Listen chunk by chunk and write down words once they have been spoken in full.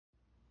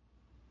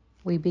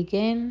We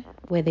begin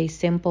with a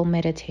simple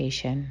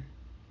meditation,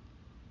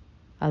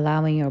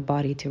 allowing your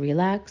body to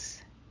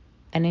relax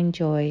and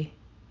enjoy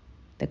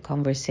the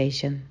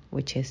conversation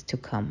which is to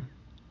come.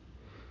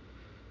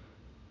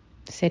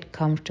 Sit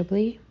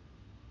comfortably,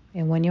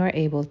 and when you are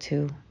able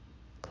to,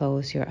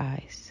 close your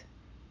eyes.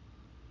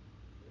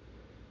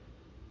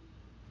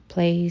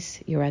 Place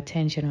your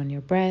attention on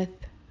your breath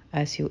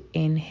as you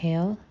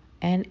inhale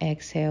and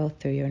exhale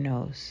through your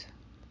nose.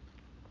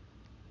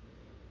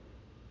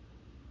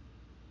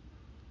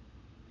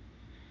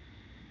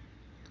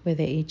 With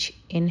each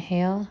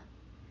inhale,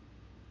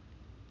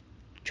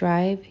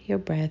 drive your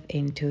breath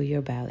into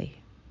your belly,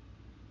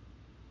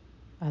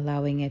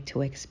 allowing it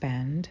to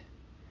expand.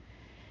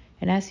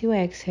 And as you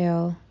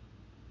exhale,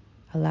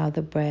 allow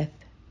the breath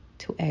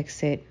to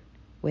exit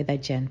with a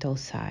gentle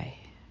sigh.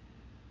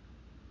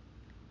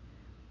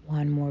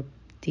 One more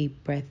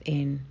deep breath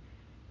in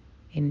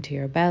into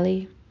your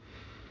belly,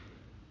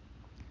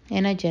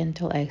 and a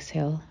gentle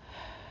exhale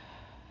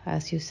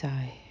as you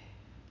sigh.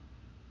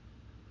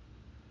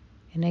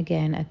 And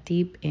again, a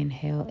deep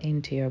inhale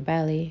into your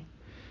belly,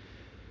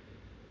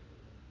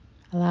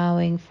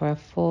 allowing for a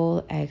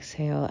full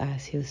exhale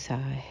as you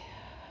sigh.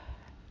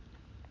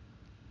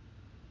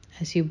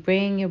 As you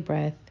bring your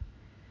breath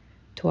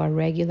to a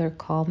regular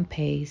calm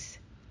pace,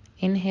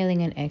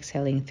 inhaling and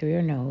exhaling through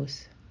your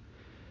nose,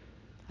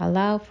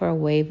 allow for a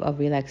wave of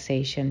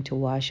relaxation to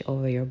wash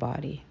over your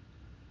body.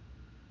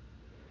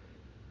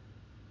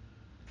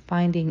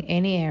 Finding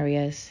any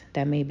areas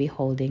that may be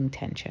holding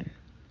tension.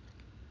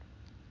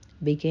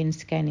 Begin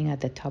scanning at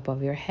the top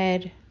of your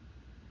head,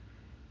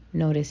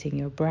 noticing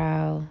your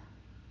brow,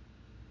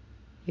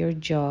 your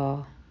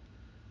jaw,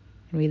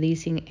 and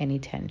releasing any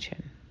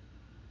tension.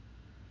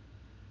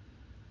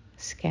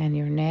 Scan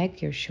your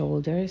neck, your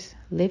shoulders,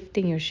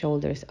 lifting your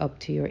shoulders up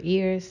to your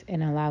ears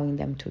and allowing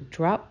them to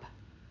drop.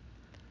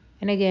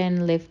 And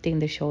again, lifting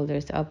the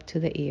shoulders up to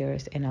the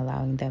ears and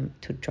allowing them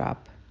to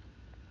drop.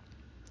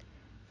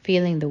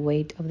 Feeling the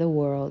weight of the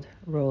world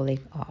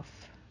rolling off.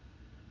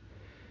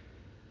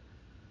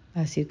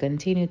 As you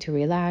continue to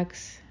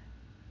relax,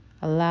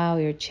 allow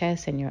your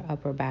chest and your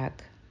upper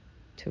back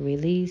to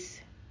release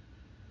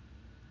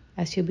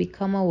as you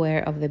become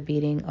aware of the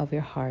beating of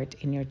your heart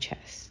in your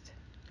chest.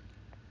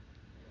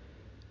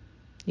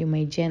 You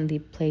may gently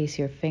place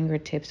your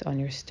fingertips on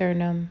your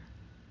sternum,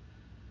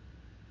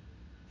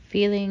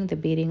 feeling the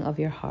beating of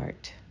your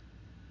heart.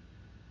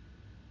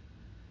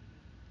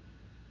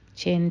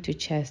 Chin to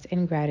chest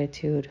in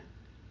gratitude.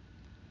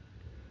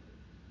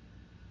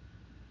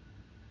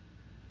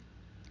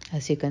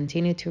 As you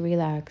continue to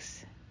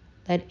relax,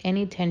 let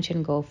any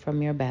tension go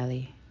from your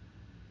belly,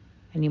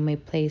 and you may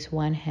place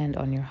one hand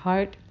on your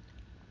heart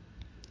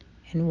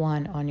and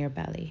one on your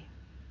belly,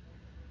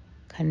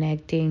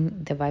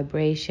 connecting the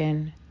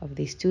vibration of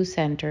these two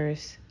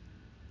centers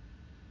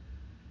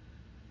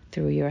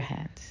through your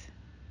hands.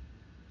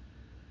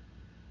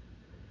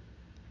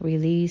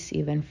 Release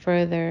even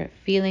further,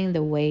 feeling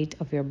the weight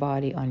of your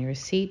body on your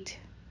seat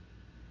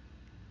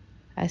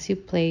as you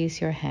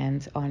place your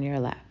hands on your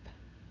lap.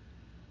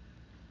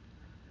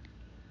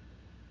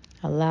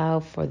 Allow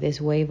for this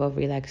wave of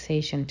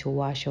relaxation to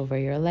wash over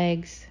your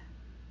legs,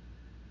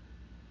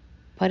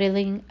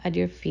 puddling at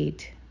your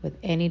feet with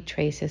any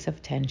traces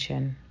of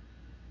tension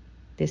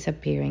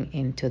disappearing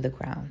into the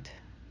ground.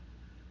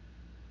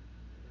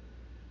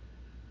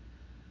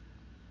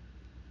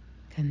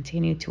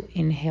 Continue to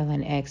inhale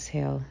and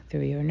exhale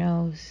through your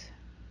nose,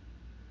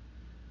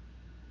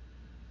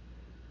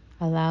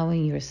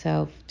 allowing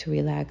yourself to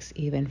relax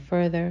even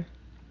further.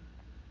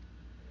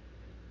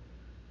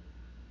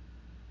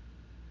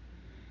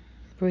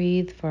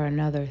 Breathe for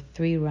another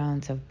 3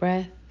 rounds of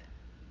breath,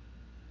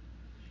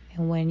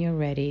 and when you're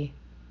ready,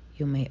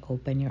 you may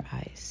open your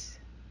eyes.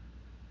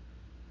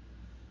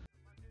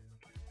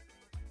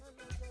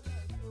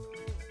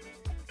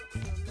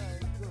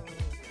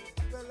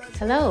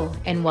 Hello,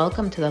 and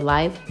welcome to the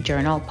Live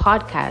Journal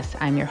Podcast.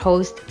 I'm your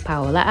host,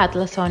 Paola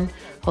Atlason,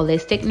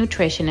 holistic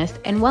nutritionist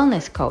and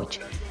wellness coach.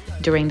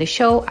 During the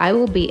show, I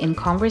will be in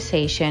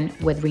conversation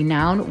with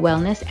renowned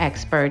wellness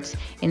experts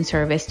in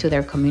service to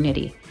their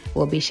community.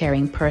 We'll be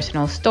sharing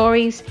personal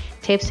stories,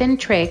 tips and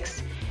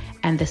tricks,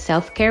 and the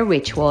self-care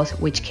rituals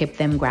which keep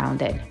them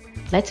grounded.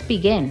 Let's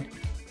begin.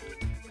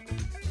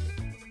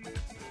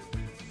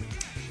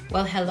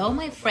 Well, hello,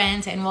 my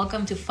friends, and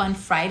welcome to Fun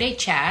Friday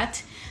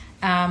Chat,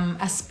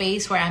 a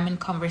space where I'm in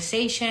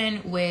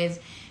conversation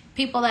with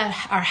people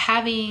that are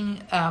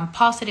having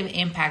positive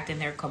impact in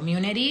their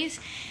communities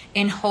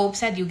in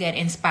hopes that you get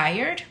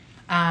inspired.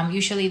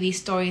 Usually these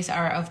stories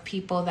are of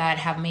people that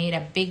have made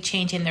a big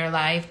change in their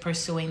life,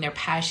 pursuing their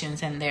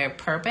passions and their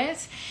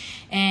purpose.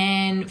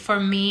 And for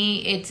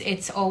me,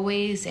 it's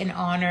always an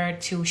honor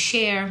to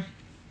share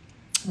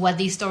what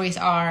these stories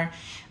are,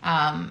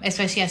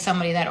 especially as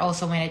somebody that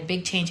also made a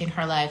big change in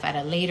her life at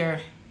a later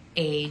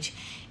age.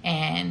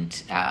 And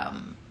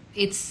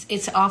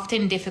it's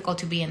often difficult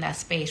to be in that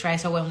space, right?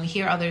 So when we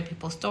hear other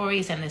people's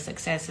stories and the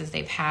successes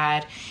they've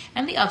had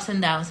and the ups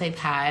and downs they've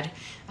had,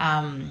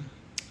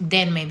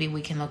 then maybe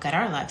we can look at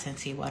our lives and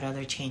see what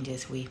other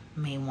changes we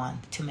may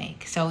want to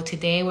make. So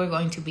today we're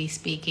going to be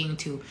speaking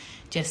to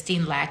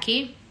Justine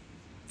Lackey,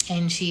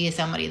 and she is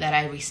somebody that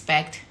I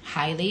respect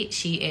highly.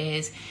 She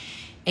is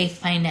a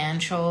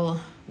financial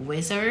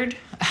wizard.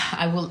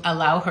 I will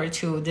allow her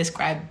to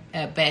describe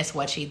best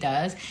what she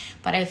does,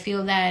 but I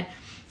feel that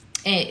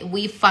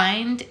we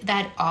find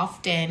that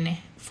often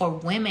for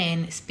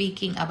women,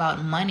 speaking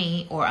about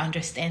money or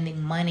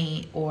understanding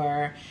money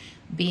or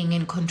being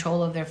in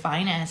control of their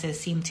finances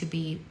seem to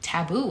be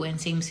taboo and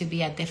seems to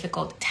be a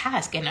difficult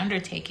task and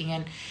undertaking.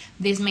 And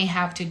this may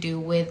have to do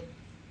with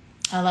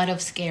a lot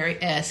of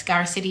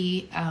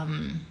scarcity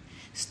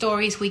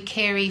stories we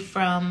carry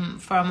from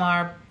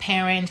our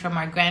parents, from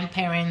our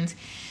grandparents.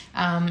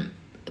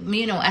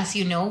 As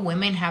you know,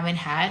 women haven't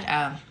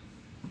had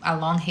a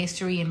long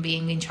history in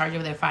being in charge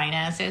of their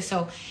finances.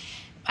 So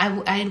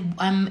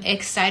I'm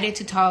excited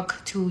to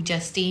talk to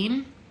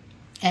Justine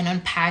and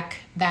unpack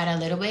that a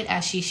little bit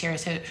as she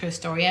shares her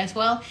story as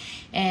well.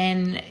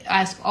 And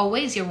as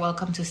always, you're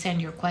welcome to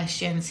send your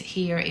questions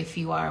here if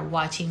you are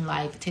watching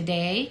live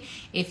today.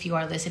 If you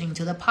are listening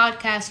to the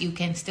podcast, you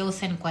can still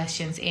send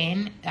questions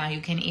in. You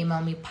can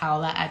email me,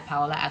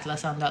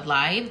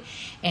 paola@paolaatlason.live,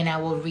 and I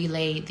will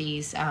relay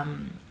these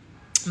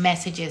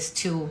messages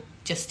to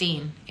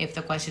Justine if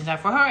the questions are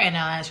for her, and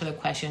I'll answer the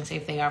questions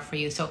if they are for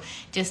you. So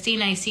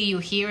Justine, I see you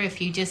here.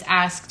 If you just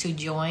ask to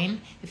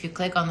join, if you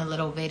click on the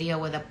little video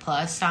with a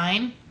plus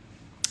sign,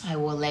 I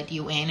will let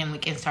you in and we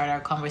can start our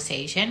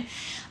conversation.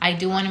 I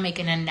do want to make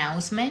an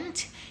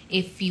announcement.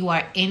 If you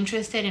are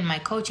interested in my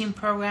coaching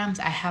programs,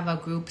 I have a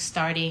group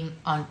starting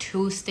on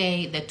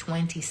Tuesday the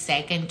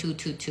 22nd,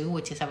 222,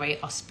 which is a very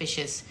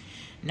auspicious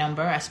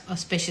number,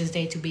 auspicious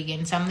day to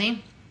begin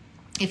something.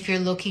 If you're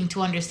looking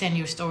to understand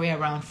your story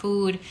around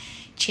food,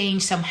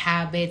 change some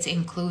habits,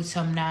 include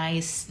some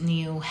nice,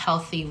 new,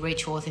 healthy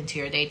rituals into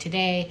your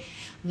day-to-day,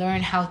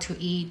 learn how to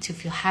eat to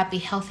feel happy,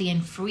 healthy,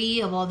 and free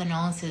of all the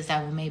nonsense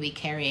that we may be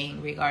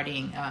carrying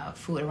regarding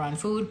food.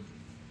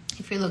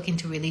 If you're looking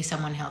to release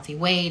some unhealthy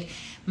weight,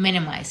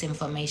 minimize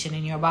inflammation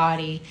in your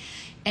body,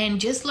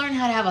 and just learn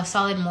how to have a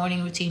solid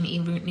morning routine,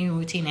 evening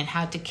routine, and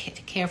how to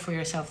care for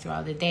yourself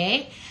throughout the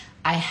day,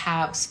 I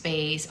have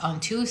space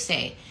on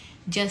Tuesday.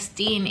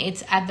 Justine,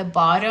 it's at the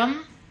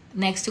bottom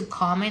next to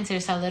comments.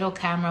 There's a little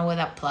camera with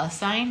a plus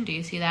sign. Do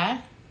you see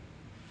that?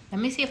 Let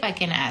me see if I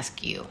can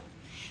ask you.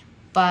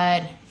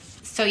 But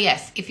so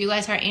yes, if you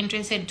guys are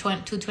interested,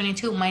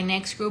 222, my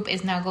next group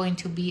is not going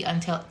to be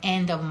until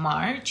end of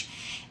March,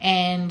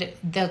 and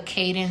the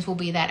cadence will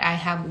be that I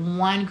have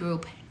one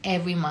group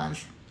every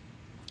month.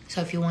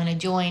 So if you want to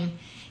join,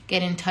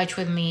 get in touch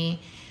with me.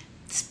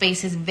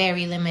 Space is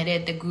very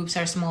limited. The groups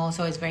are small,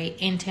 so it's very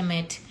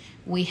intimate.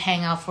 We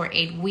hang out for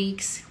 8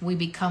 weeks. We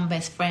become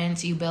best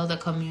friends. You build a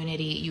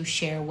community you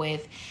share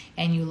with,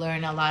 and you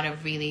learn a lot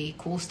of really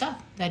cool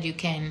stuff that you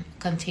can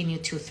continue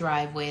to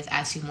thrive with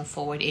as you move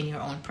forward in your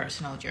own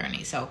personal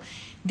journey. So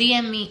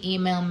DM me,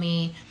 email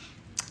me,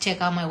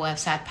 check out my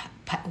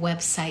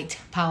website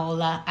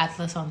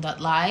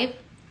paola@atlason.live.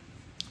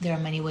 There are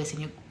many ways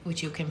in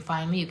which you can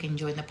find me. You can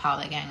join the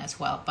Paola gang as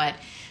well. But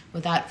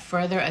without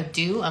further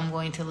ado, I'm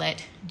going to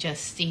let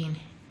Justine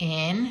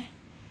in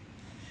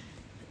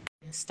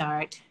and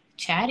start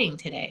chatting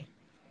today.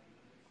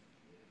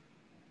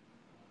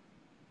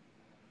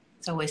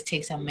 It always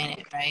takes a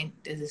minute, right?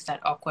 This is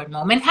that awkward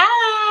moment.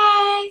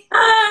 Hi!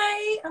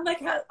 Hi! I'm like,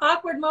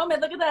 awkward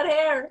moment. Look at that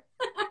hair.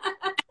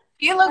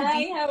 You look Hi,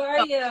 beautiful. how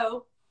are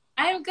you?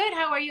 I'm good.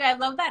 How are you? I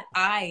love that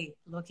eye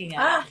looking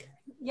at you.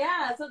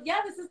 Yeah. So,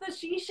 yeah, this is the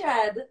She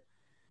Shed.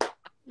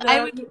 I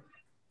remember the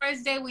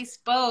first day we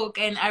spoke,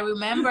 and I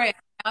remember it.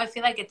 Now I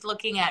feel like it's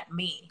looking at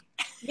me.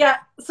 Yeah.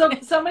 So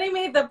somebody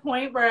made the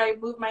point where I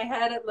move my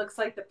head, it looks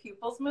like the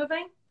pupil's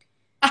moving.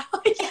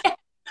 Oh, yeah.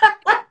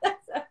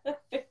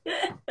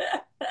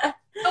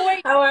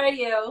 How are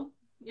you?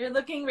 You're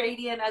looking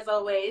radiant as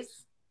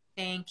always.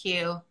 Thank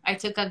you. I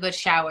took a good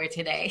shower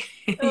today.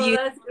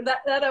 Oh,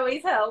 that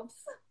always helps.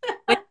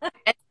 With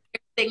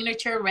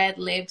signature red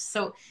lips.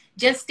 So,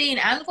 Justine,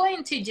 I'm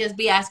going to just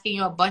be asking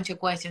you a bunch of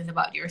questions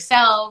about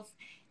yourself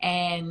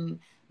and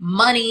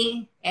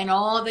money and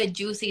all the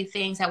juicy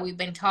things that we've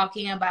been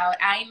talking about.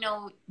 I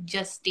know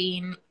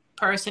Justine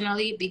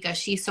personally because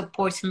she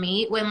supports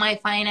me with my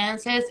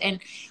finances, and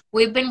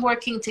we've been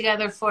working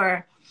together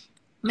for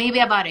maybe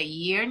about a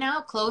year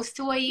now, close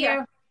to a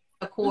year,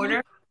 a quarter.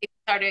 Mm-hmm. We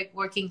started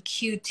working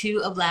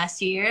Q2 of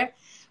last year,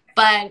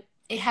 but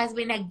it has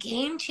been a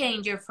game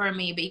changer for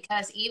me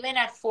because even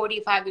at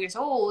 45 years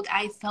old,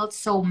 I felt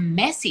so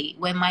messy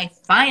with my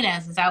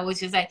finances. I was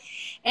just like,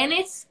 and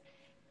it's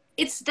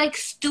like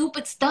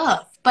stupid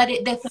stuff, but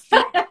it's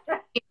like,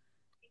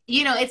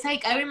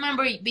 I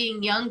remember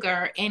being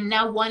younger and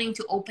now wanting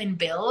to open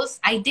bills.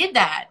 I did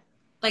that.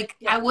 Like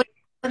I would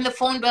open the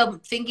phone bill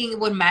thinking it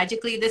would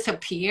magically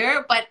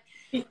disappear, but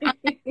I'm not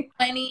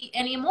 20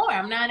 anymore.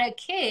 I'm not a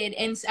kid,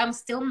 and I'm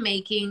still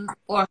making,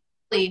 or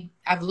hopefully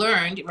I've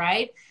learned,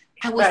 right?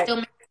 I will still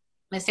make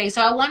mistakes.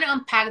 So I want to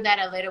unpack that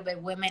a little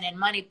bit, women and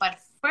money. But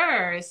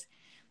first,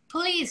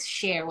 please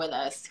share with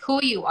us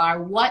who you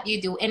are, what you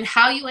do, and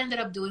how you ended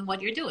up doing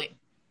what you're doing.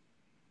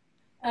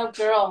 Oh,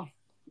 girl,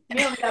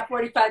 we only got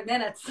 45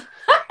 minutes.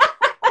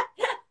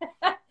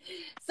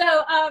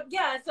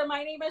 So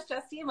my name is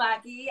Justine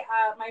Lackey.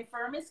 My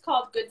firm is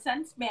called Good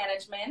Sense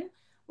Management.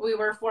 We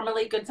were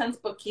formerly Good Sense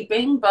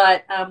Bookkeeping,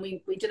 but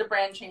we did a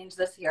brand change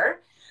this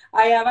year.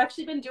 I have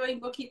actually been doing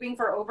bookkeeping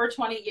for over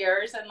 20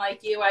 years. And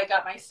like you, I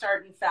got my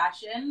start in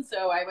fashion.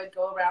 So I would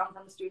go around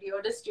from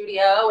studio to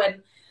studio.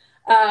 And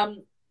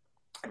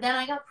then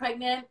I got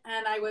pregnant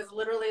and I was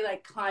literally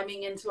like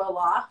climbing into a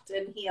loft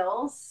in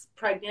heels,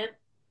 pregnant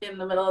in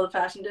the middle of the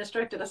fashion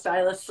district at a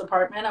stylist's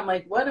apartment. I'm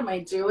like, what am I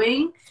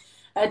doing?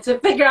 I had to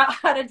figure out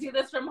how to do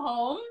this from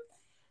home.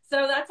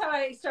 So that's how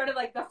I started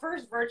like the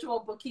first virtual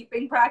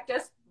bookkeeping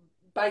practice,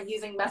 by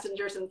using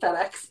messengers and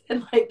FedEx,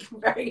 and like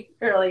very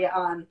early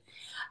on.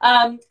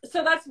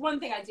 So that's one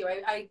thing I do.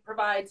 I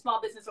provide small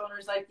business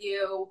owners like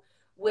you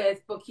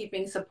with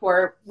bookkeeping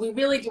support. We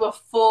really do a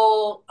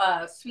full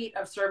suite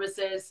of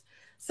services.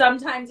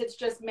 Sometimes it's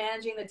just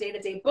managing the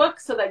day-to-day book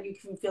so that you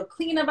can feel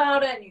clean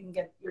about it and you can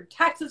get your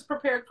taxes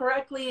prepared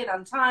correctly and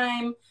on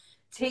time,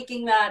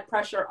 taking that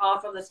pressure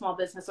off of the small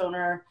business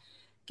owner,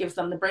 gives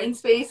them the brain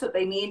space that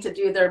they need to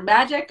do their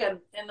magic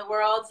in the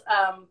world.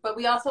 But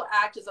we also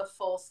act as a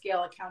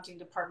full-scale accounting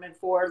department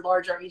for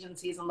larger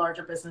agencies and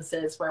larger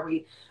businesses where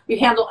we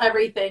handle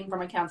everything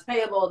from accounts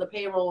payable to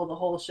payroll, the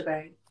whole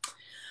shebang.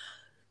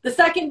 The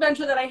second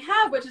venture that I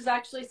have, which is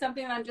actually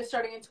something that I'm just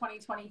starting in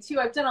 2022,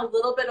 I've done a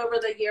little bit over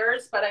the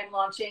years, but I'm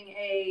launching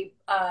a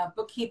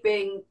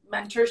bookkeeping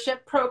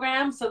mentorship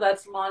program. So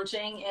that's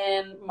launching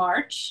in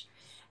March.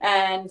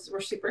 And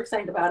we're super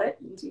excited about it.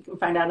 You can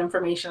find out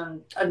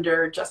information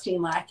under Justine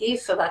Lackey.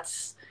 So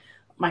that's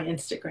my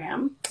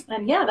Instagram.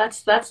 And yeah,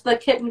 that's the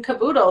kit and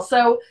caboodle.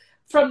 So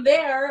from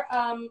there,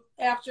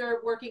 after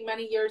working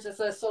many years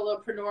as a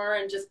solopreneur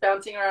and just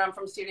bouncing around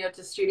from studio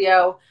to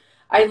studio,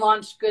 I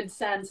launched Good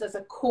Sense as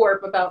a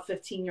corp about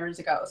 15 years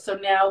ago. So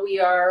now we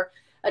are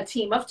a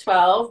team of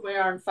 12. We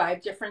are in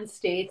 5 different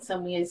states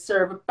and we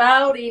serve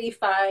about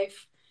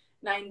 85,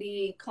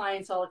 90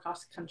 clients all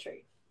across the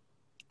country.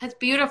 That's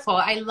beautiful.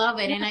 I love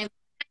it. Yeah. And I love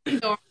the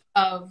story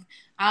of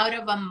out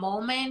of a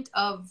moment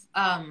of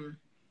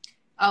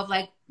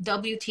like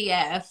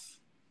WTF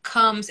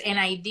comes an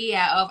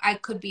idea of I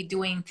could be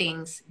doing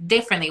things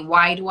differently.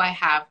 Why do I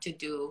have to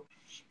do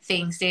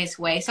things this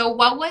way? So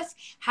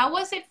how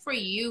was it for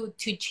you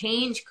to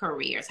change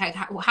careers? Like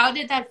how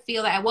did that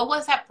feel? What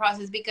was that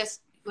process? Because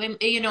when,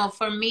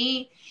 for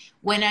me,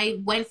 when I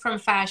went from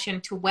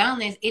fashion to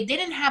wellness, it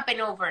didn't happen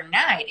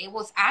overnight. It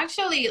was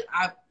actually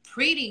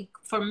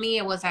for me,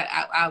 it was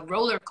a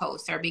roller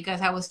coaster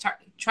because I was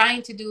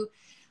starting to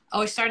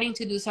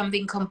do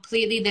something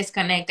completely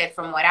disconnected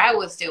from what I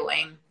was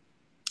doing.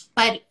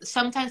 But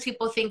sometimes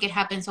people think it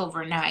happens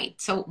overnight.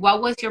 So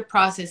what was your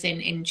process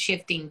in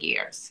shifting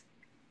gears?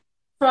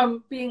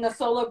 From being a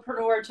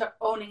solopreneur to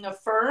owning a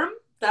firm,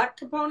 that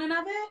component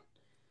of it?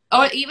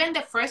 Or even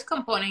the first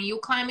component, you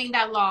climbing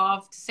that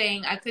loft,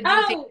 saying I could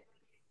do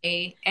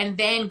things, and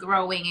then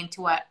growing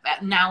into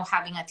now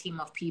having a team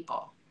of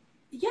people.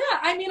 Yeah,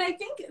 I mean, I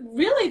think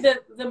really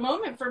the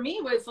moment for me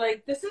was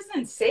like, this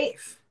isn't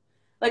safe.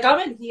 Like I'm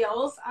in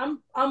heels. I'm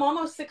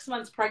almost 6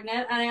 months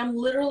pregnant, and I am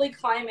literally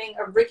climbing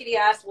a rickety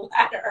ass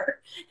ladder,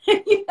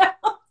 you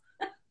know.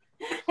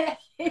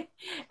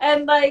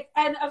 and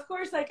of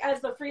course, like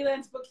as the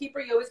freelance bookkeeper,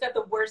 you always got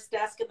the worst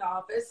desk in the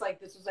office. Like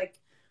this was like,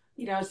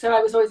 so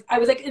I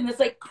was like in this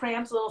like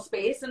cramped little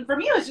space, and for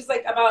me, it was just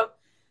like about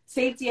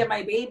safety of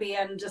my baby,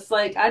 and just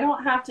like I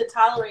don't have to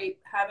tolerate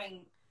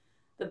having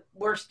the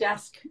worst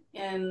desk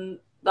in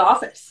the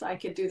office. I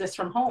could do this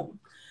from home.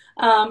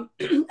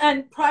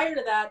 And prior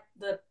to that,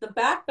 the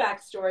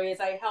back story is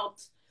I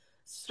helped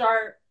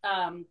start,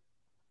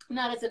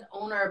 not as an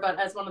owner, but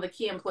as one of the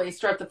key employees,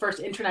 start the first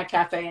internet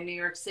cafe in New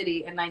York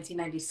City in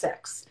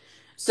 1996.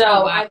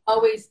 So I've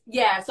always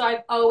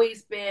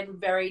been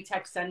very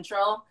tech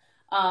central.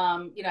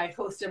 I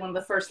hosted one of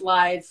the first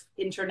live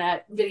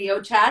internet video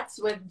chats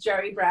with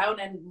Jerry Brown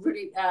and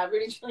Rudy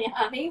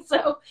Giuliani.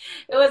 So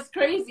it was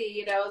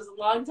crazy, it was a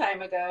long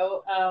time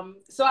ago.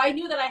 So I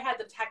knew that I had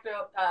the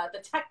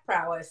tech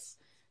prowess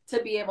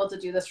to be able to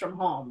do this from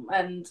home.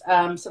 And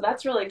so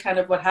that's really kind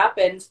of what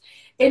happened.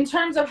 In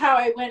terms of how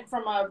I went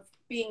from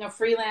being a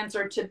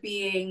freelancer to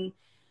being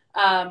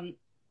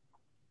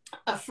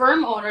a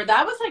firm owner,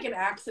 that was like an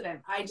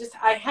accident.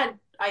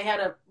 I had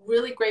a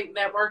really great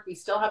network. We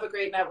still have a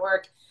great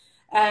network.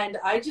 And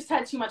I just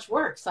had too much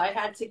work. So I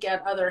had to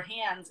get other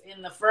hands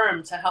in the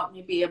firm to help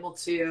me be able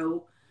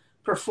to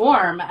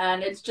perform.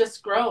 And it's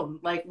just grown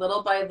like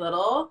little by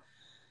little.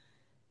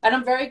 And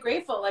I'm very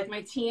grateful. Like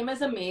my team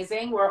is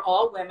amazing. We're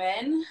all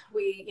women.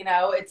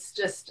 It's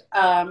just,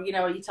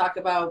 you talk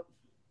about,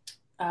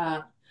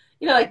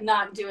 like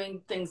not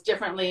doing things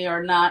differently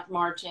or not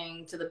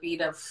marching to the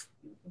beat of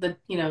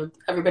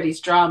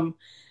everybody's drum.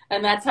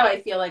 And that's how I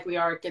feel like we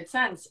are at Good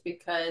Sense,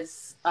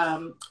 because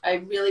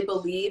I really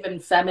believe in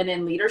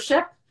feminine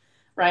leadership.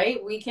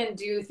 right? We can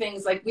do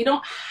things like, we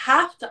don't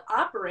have to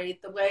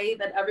operate the way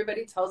that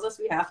everybody tells us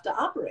we have to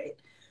operate,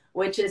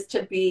 which is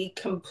to be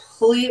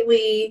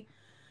completely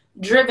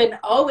driven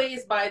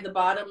always by the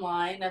bottom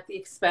line at the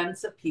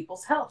expense of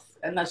people's health.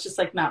 And that's just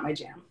like not my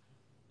jam.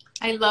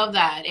 I love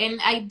that. And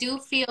I do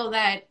feel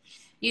that,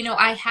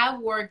 I have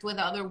worked with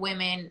other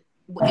women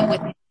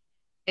with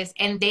this,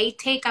 and they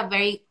take a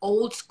very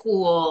old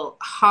school,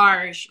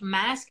 harsh,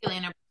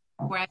 masculine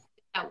approach, where I feel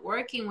that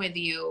working with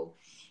you,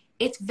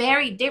 it's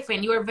very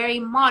different. You are very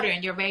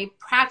modern. You're very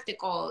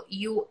practical.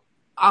 You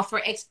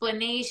offer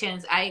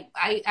explanations.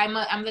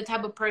 I'm the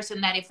type of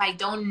person that if I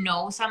don't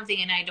know something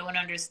and I don't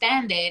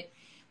understand it,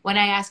 when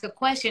I ask a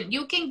question,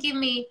 you can give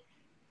me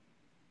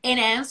an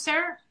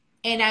answer,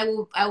 and I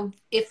will,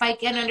 if I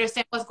can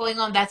understand what's going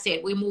on, that's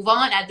it. We move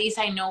on. At least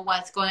I know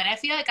what's going on. I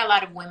feel like a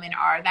lot of women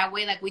are that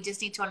way. Like, we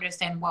just need to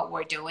understand what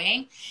we're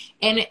doing.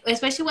 And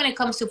especially when it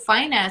comes to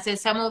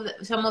finances, some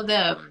of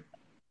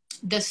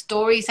the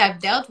stories I've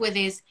dealt with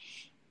is,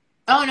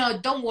 oh no,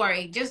 don't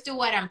worry, just do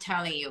what I'm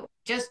telling you,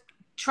 just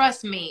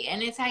trust me.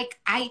 And it's like,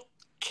 I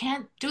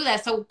can't do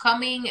that. So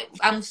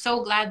I'm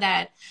so glad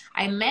that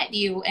I met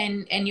you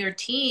and your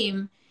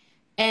team,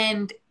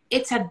 and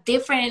it's a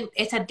different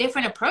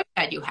approach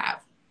that you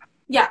have.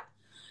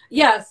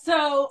 Yeah.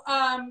 So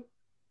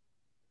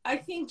I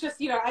think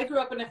just, I grew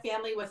up in a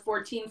family with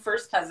 14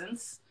 first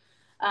cousins.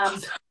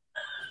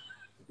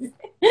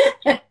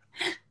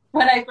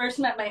 When I first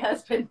met my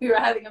husband, we were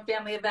having a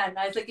family event, and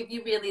I was like, if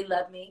you really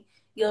love me,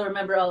 you'll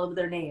remember all of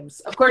their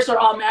names. Of course, they're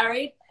all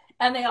married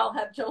and they all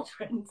have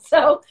children.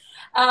 So,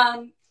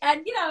 and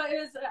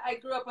I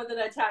grew up with an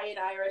Italian,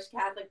 Irish,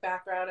 Catholic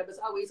background. It was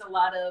always a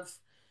lot of,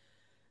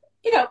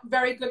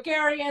 very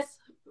gregarious,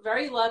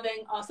 very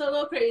loving, also a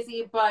little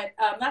crazy, but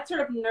that sort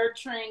of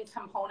nurturing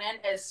component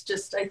is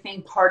just, I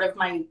think, part of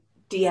my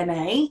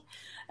DNA.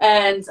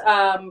 And,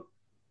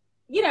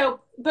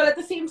 but at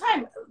the same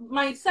time,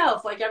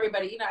 myself, like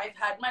everybody, I've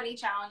had money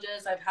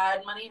challenges, I've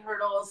had money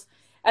hurdles.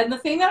 And the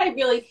thing that I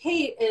really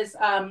hate is,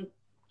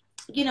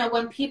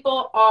 when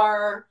people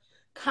are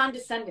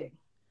condescending,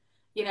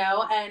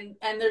 and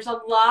there's a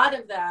lot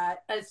of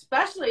that,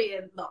 especially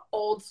in the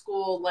old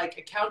school, like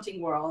accounting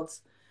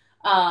worlds.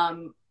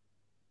 And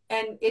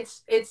it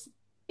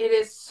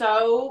is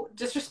so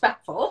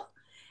disrespectful,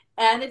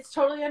 and it's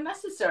totally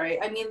unnecessary.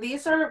 I mean,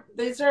 these are,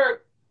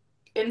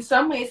 in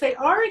some ways, they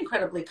are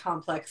incredibly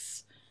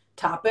complex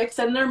topics,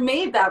 and they're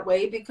made that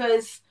way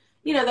because,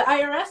 the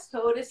IRS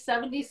code is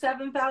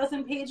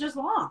 77,000 pages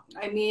long.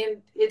 I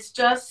mean, it's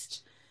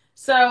just,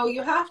 so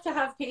you have to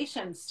have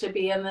patience to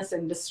be in this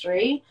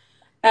industry.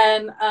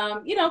 And,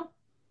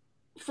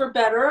 for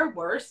better or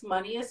worse,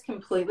 money is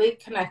completely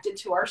connected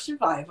to our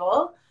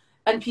survival,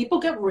 and people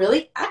get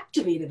really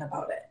activated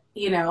about it,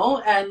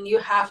 and you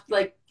have to,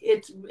 like,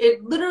 it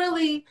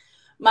literally,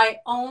 my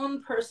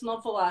own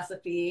personal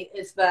philosophy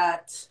is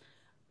that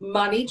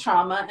money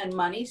trauma and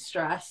money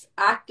stress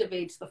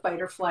activates the fight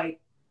or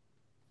flight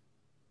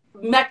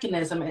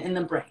mechanism in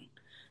the brain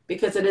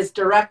because it is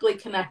directly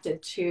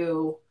connected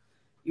to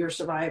your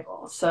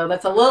survival. So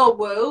that's a little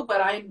woo,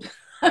 but I'm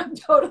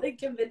totally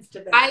convinced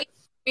of it. I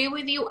agree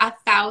with you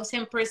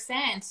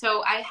 1,000%.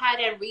 So I had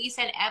a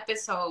recent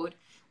episode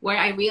where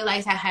I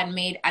realized I had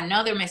made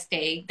another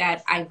mistake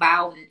that I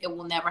vowed it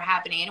will never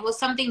happen. And it was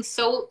something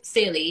so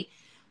silly,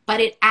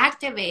 but it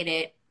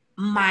activated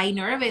my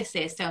nervous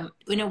system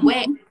in a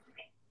way.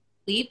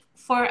 Sleep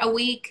for a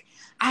week.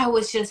 I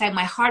was just like,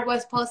 my heart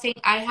was pulsing.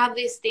 I have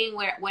this thing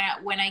where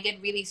when I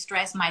get really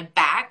stressed, my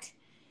back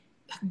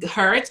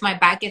hurts. My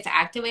back gets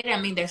activated.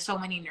 I mean, there's so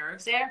many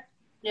nerves there.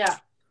 Yeah.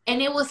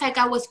 And it was like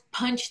I was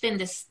punched in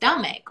the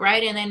stomach,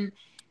 right? And then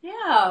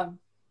yeah,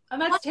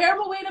 and that's a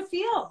terrible way to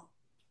feel.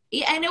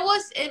 Yeah, and it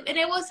wasn't,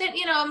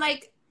 I'm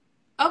like,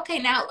 okay,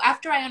 now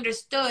after I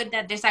understood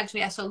that there's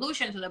actually a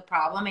solution to the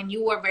problem, and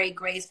you were very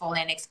graceful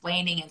in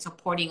explaining and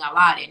supporting a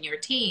lot in your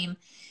team,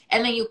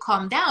 and then you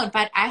calm down.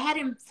 But I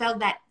hadn't felt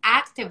that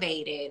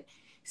activated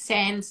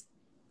since,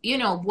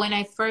 when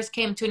I first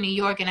came to New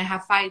York and I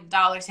had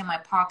 $5 in my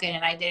pocket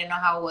and I didn't know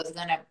how I was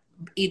gonna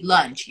eat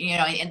lunch,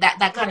 and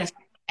that kind of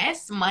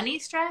stress, money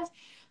stress.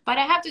 But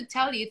I have to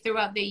tell you,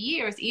 throughout the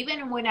years,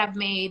 even when I've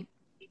made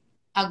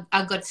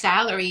a good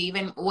salary,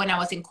 even when I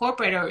was in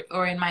corporate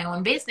or in my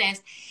own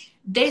business,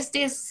 there's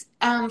this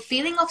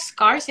feeling of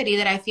scarcity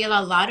that I feel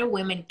a lot of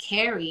women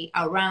carry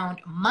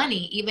around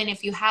money, even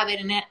if you have it.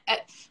 And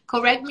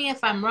correct me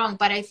if I'm wrong,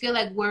 but I feel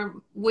like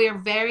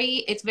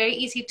it's very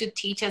easy to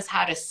teach us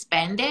how to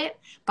spend it,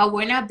 but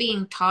we're not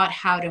being taught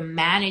how to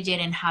manage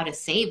it and how to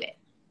save it.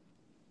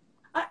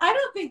 I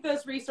don't think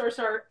those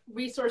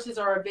resources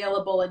are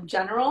available in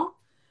general.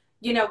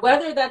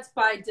 Whether that's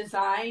by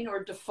design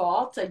or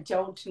default, I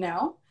don't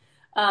know.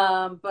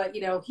 But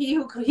he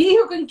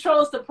who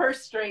controls the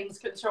purse strings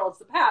controls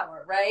the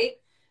power, right?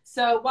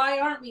 So why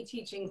aren't we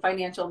teaching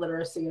financial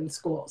literacy in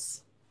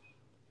schools?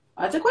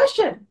 That's a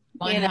question.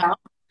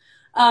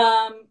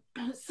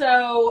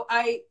 So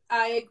I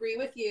agree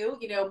with you.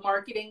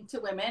 Marketing to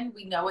women,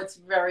 we know it's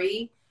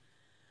very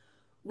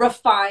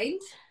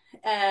refined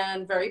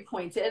and very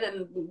pointed,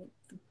 and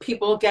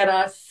people get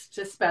us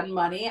to spend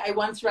money. I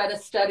once read a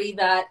study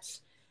that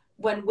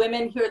when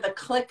women hear the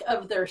click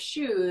of their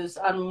shoes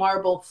on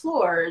marble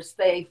floors,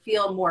 they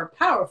feel more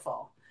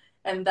powerful.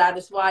 And that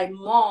is why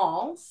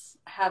malls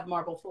have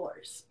marble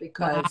floors, Wow.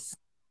 because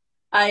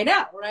I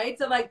know, right?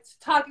 So like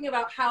talking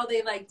about how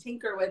they like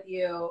tinker with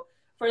you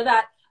for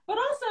that. But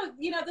also,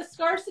 you know, the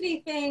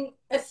scarcity thing,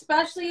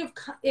 especially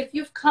if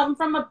you've come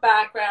from a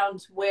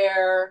background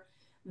where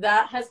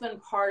that has been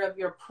part of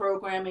your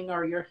programming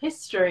or your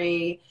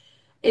history,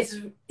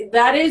 is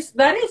that is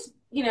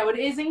you know, it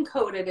is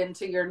encoded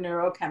into your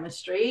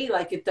neurochemistry.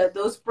 Like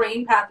those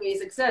brain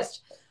pathways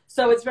exist,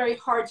 so it's very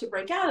hard to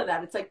break out of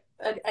that. It's like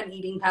an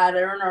eating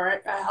pattern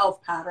or a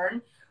health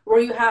pattern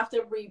where you have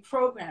to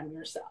reprogram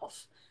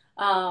yourself.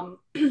 um,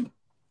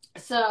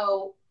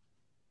 so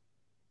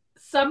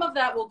some of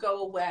that will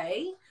go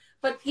away,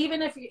 but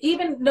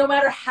even no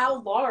matter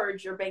how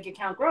large your bank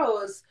account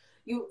grows,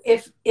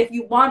 if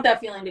you want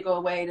that feeling to go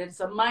away, it's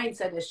a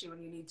mindset issue,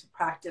 and you need to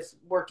practice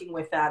working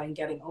with that and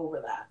getting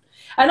over that,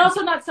 and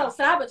also not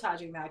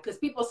self-sabotaging that, because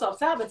people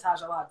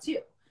self-sabotage a lot too.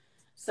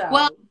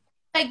 Well, So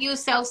like you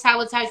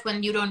self-sabotage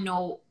when you don't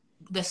know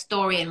the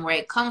story and where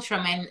it comes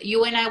from. And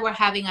you and I were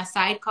having a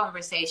side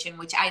conversation,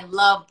 which I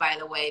love, by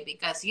the way,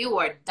 because you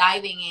were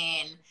diving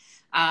in,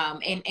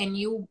 and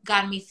you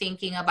got me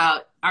thinking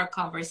about our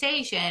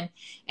conversation.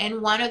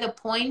 And one of the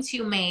points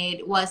you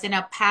made was in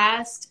a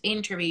past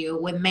interview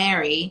with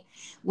Mary,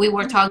 we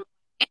were talking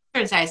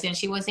exercise, and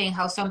she was saying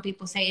how some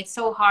people say it's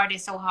so hard,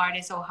 it's so hard,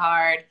 it's so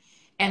hard,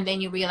 and then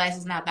you realize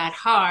it's not that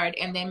hard,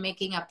 and then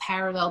making a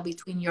parallel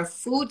between your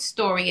food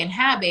story and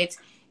habits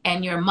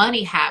and your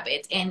money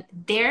habits, and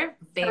they're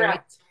very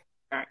correct.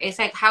 similar. It's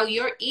like how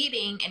you're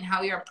eating and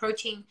how you're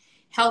approaching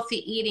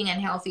healthy eating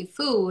and healthy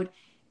food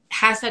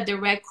has a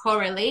direct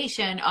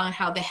correlation on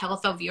how the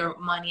health of your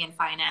money and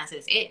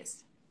finances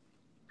is.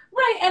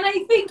 Right. And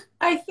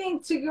I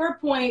think to your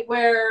point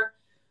where,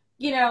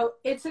 you know,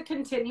 it's a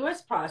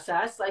continuous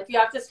process. Like you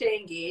have to stay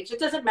engaged. It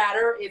doesn't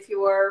matter if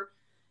you're,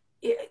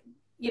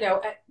 you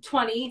know, at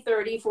 20,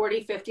 30,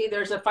 40, 50,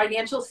 there's a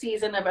financial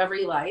season of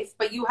every life,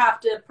 but you have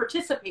to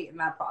participate in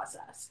that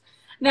process.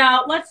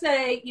 Now, let's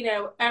say, you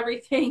know,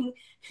 everything,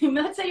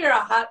 let's say you're a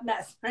hot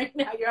mess right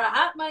now. You're a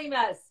hot money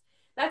mess.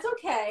 That's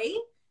okay.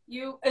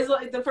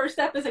 The first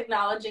step is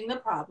acknowledging the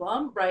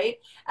problem, right?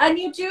 And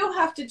you do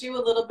have to do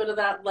a little bit of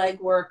that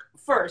legwork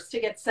first to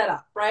get set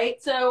up,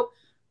 right? So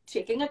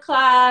taking a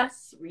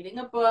class, reading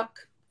a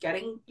book,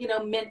 getting, you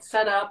know, Mint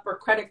set up, or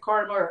Credit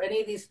Karma, or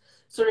any of these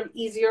sort of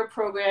easier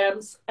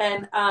programs.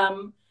 And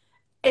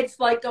it's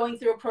like going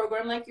through a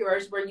program like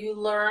yours where you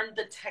learn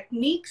the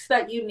techniques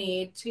that you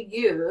need to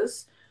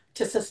use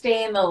to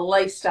sustain the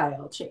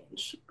lifestyle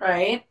change,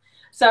 right?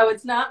 So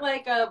it's not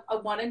like a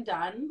one and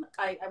done.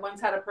 I once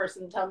had a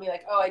person tell me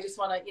like, oh, I just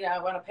want to, you know, I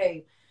want to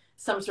pay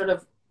some sort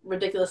of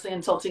ridiculously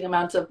insulting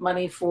amounts of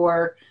money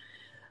for,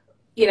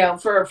 you know,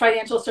 for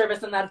financial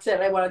service, and that's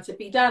it. I want it to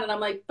be done. And I'm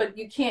like, but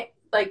you can't,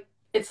 like,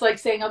 it's like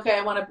saying, okay,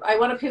 I want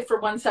to pay for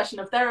one session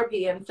of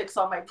therapy and fix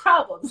all my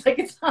problems. Like,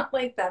 it's not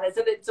like that, is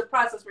it? It's a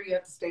process where you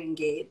have to stay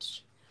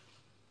engaged.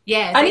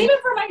 Yes. And And even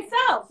for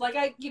myself, like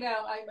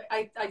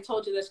I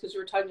told you this because you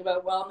were talking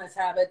about wellness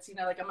habits. You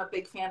know, like I'm a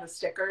big fan of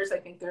stickers. I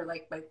think they're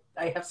like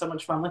I have so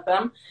much fun with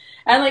them,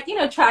 and like, you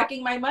know,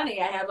 tracking my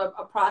money. I have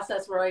a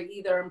process where I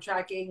either am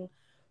tracking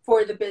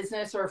for the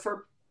business or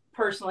for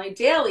personally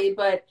daily.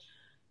 But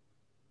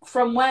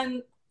from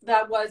when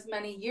that was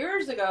many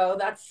years ago,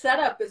 that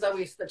setup is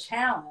always the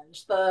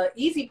challenge. The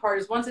easy part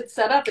is once it's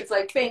set up, it's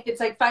like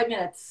 5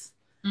 minutes.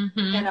 You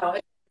mhm. know,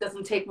 it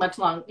doesn't take much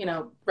long. You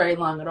know, very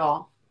long at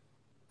all.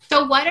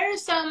 So what are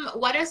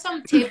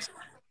some tips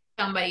for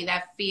somebody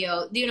that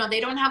feel, you know, they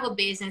don't have a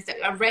business,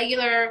 a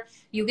regular,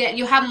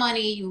 you have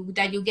money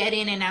that you get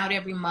in and out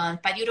every month,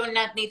 but you do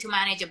not need to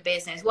manage a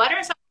business. What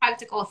are some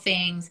practical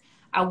things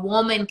a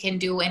woman can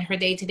do in her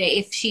day to day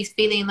if she's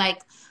feeling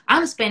like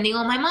I'm spending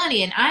all my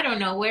money and I don't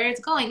know where it's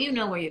going? You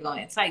know where you're going.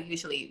 It's like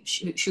usually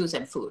shoes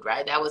and food,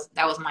 right? That was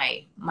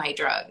my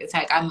drug. It's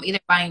like I'm either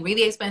buying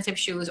really expensive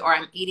shoes or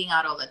I'm eating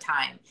out all the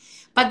time.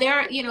 But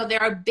there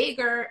are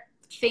bigger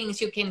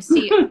things you can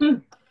see.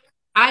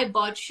 I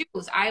bought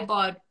shoes. I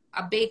bought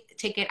a big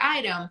ticket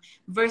item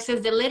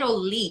versus the little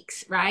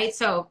leaks, right?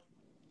 So,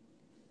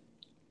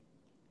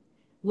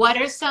 what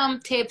are some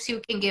tips you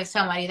can give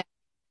somebody that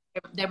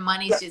their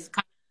money's just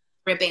kind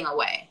of ripping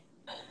away?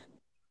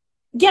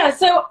 Yeah,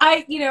 so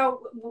you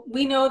know,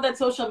 we know that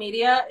social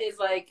media is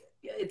like,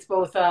 it's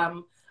both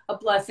a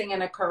blessing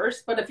and a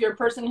curse. But if you're a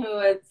person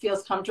who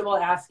feels comfortable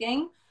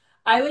asking,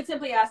 I would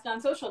simply ask on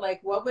social, like,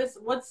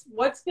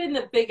 what's been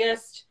the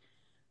biggest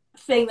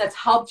thing that's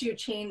helped you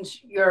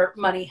change your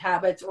money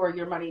habits or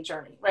your money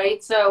journey,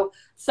 right? So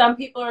some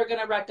people are going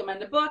to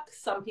recommend a book,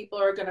 some people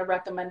are going to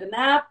recommend an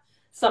app,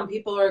 some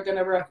people are going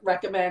to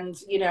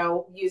recommend, you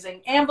know,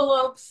 using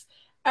envelopes.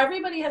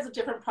 Everybody has a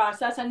different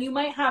process, and you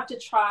might have to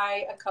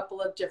try a couple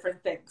of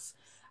different things.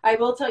 I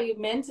will tell you,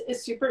 Mint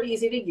is super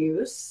easy to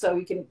use. So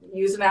you can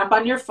use an app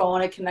on your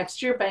phone. It connects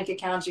to your bank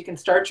accounts. You can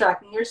start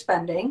tracking your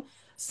spending.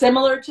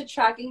 similar to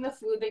tracking the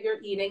food that you're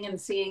eating and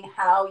seeing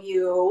how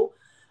you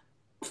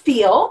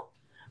feel,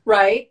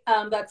 right?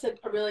 That's a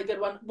really good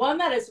one. One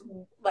that is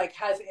like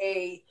has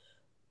a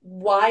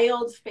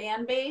wild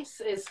fan base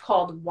is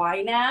called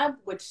YNAB,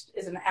 which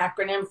is an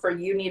acronym for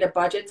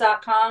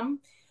youneedabudget.com.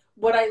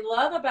 What I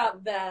love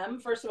about them,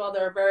 first of all,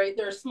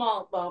 they're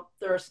small. Well,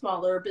 they're a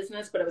smaller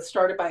business, but it was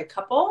started by a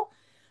couple.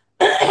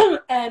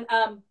 And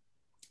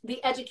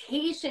the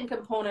education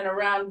component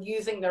around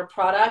using their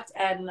product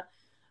and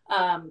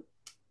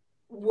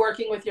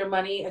working with your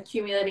money,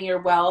 accumulating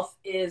your wealth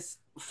is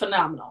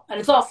phenomenal. And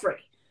it's all free.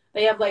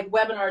 They have like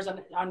webinars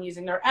on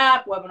using their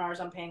app, webinars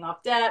on paying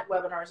off debt,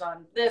 webinars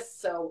on this.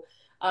 So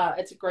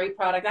it's a great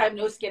product. I have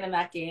no skin in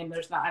that game.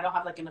 I don't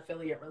have like an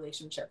affiliate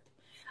relationship.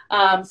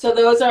 So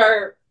those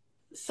are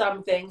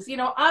some things, you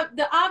know,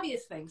 the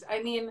obvious things.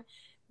 I mean,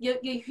 you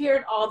hear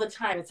it all the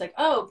time. It's like,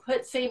 oh,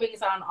 put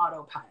savings on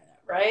autopilot,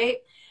 right?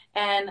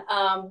 And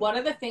one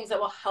of the things that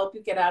will help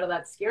you get out of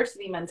that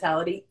scarcity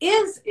mentality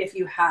is if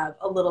you have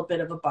a little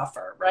bit of a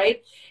buffer,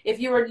 right? If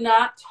you are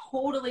not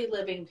totally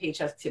living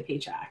paycheck to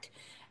paycheck.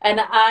 And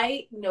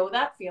I know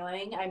that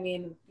feeling. I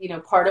mean, you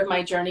know, part of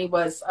my journey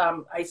was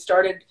I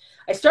started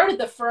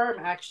the firm,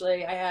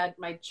 actually.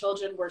 My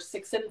children were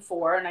 6 and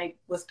 4, and I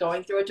was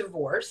going through a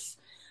divorce.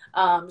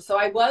 So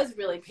I was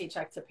really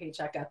paycheck to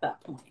paycheck at that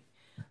point.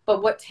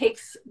 But what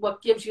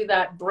gives you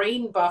that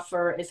brain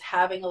buffer is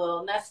having a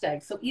little nest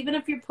egg. So even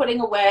if you're putting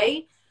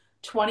away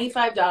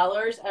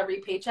 $25 every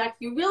paycheck,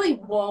 you really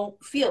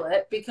won't feel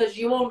it because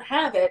you won't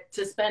have it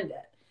to spend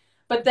it.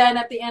 But then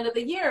at the end of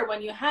the year,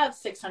 when you have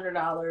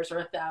 $600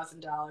 or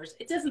 $1,000,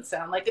 it doesn't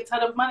sound like a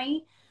ton of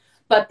money,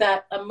 but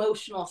that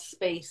emotional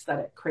space that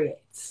it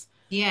creates.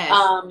 Yes.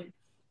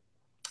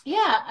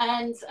 Yeah.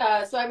 And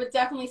so I would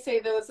definitely say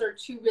those are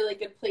 2 really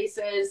good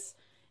places.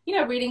 You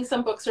know, reading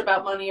some books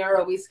about money are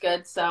always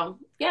good. So,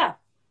 yeah.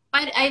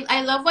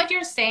 I love what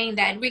you're saying,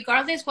 that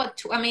regardless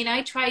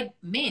I tried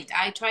Mint,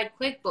 I tried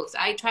QuickBooks,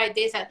 I tried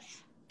this.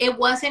 It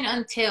wasn't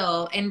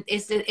until, and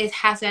it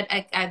has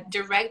a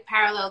direct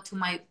parallel to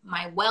my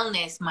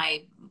wellness,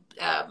 my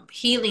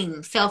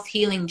healing,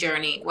 self-healing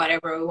journey,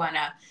 whatever we want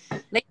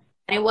to.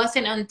 It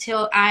wasn't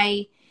until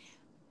I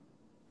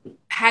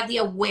had the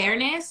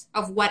awareness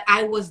of what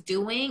I was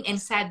doing and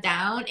sat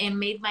down and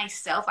made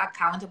myself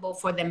accountable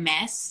for the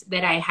mess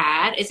that I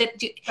had.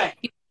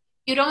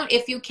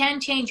 If you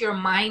can't change your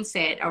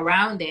mindset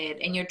around it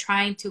and you're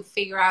trying to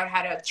figure out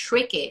how to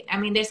trick it. I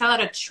mean, there's a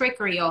lot of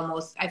trickery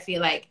almost, I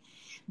feel like,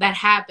 that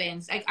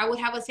happens. Like I would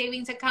have a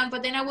savings account,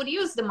 but then I would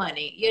use the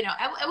money, you know,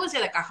 it was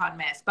like a hot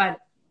mess, but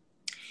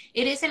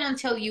it isn't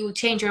until you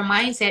change your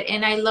mindset.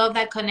 And I love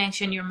that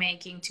connection you're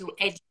making to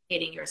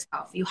educating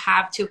yourself. You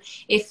have to,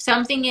 if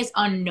something is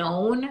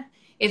unknown,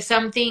 if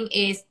something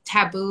is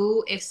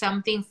taboo, if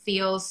something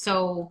feels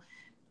so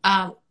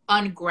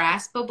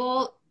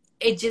ungraspable,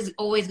 it's just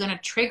always going to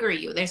trigger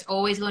you. There's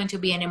always going to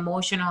be an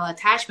emotional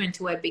attachment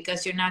to it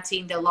because you're not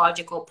seeing the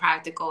logical,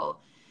 practical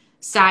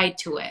side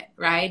to it,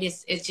 right?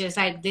 It's just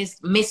like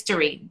this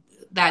mystery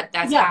that's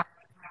happening,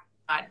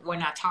 we're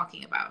not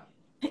talking about.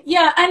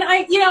 Yeah, and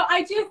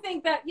I do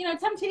think that, you know,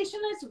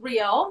 temptation is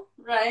real,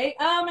 right?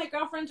 Oh, my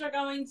girlfriends are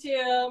going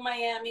to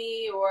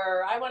Miami,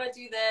 or I want to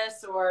do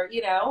this, or,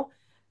 you know,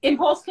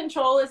 impulse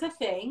control is a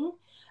thing.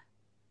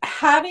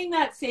 Having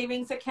that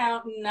savings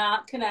account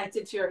not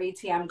connected to your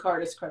ATM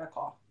card is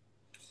critical.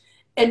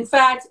 In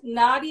fact,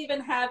 not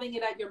even having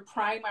it at your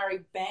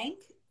primary bank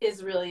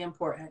is really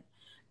important.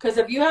 Because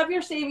if you have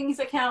your savings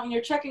account and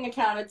your checking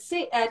account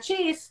at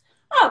Chase,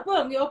 oh,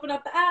 boom, you open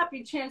up the app,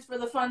 you transfer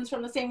the funds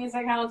from the savings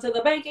account to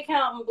the bank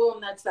account, and boom,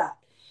 that's that.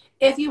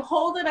 If you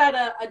hold it at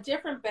a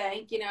different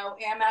bank, you know,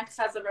 Amex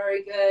has a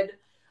very good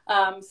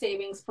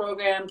savings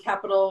program.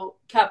 Capital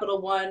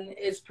One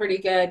is pretty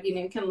good. You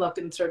know, you can look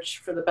and search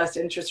for the best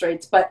interest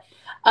rates. But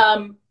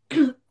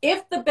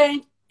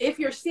if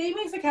your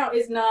savings account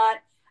is not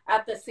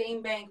at the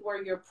same bank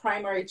where your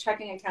primary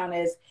checking account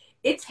is,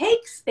 it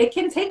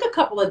can take a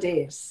couple of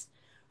days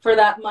for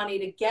that money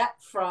to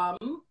get from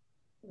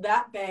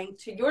that bank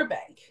to your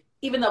bank.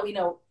 Even though we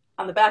know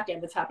on the back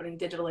end it's happening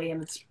digitally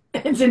and it's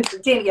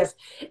instantaneous,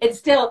 it's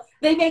still,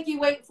 they make you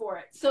wait for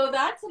it. So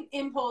that's an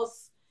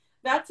impulse.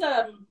 That's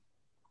a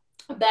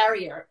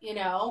barrier, you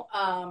know,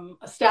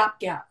 a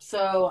stopgap.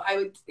 So I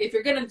would, if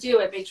you're going to do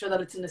it, make sure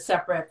that it's in a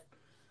separate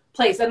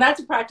place. And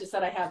that's a practice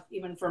that I have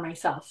even for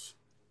myself.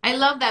 I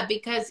love that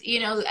because, you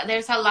know,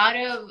 there's a lot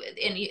of,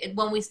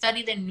 when we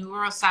study the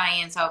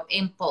neuroscience of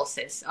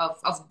impulses,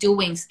 of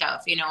doing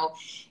stuff, you know,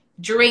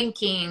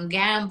 drinking,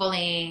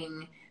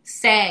 gambling,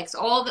 sex,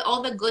 all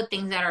the good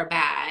things that are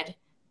bad,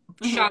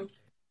 mm-hmm.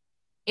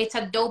 It's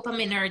a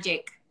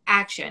dopaminergic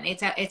action.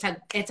 It's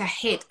a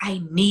hit.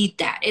 I need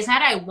that. It's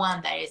not I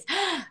want that. It's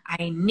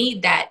I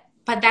need that.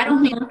 But that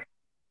only mm-hmm.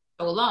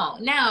 so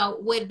long. Now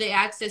with the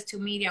access to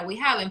media we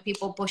have and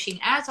people pushing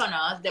ads on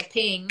us, the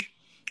ping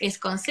is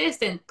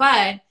consistent,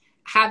 but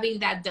having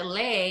that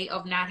delay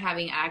of not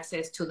having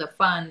access to the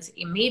funds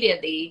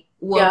immediately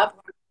will,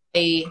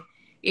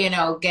 you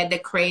know, get the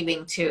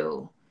craving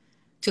to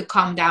to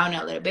calm down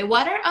a little bit.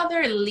 What are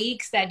other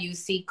leaks that you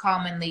see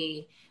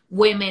commonly?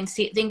 Women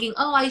thinking,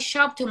 oh, I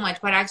shop too much,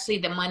 but actually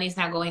the money's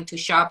not going to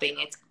shopping.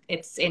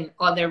 It's in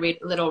other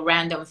little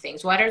random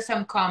things. What are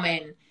some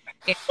common?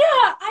 Yeah,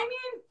 I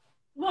mean,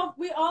 well,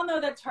 we all know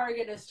that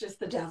Target is just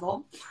the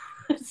devil.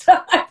 So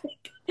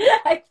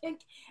I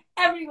think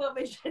every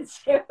woman should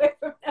stay away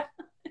from that.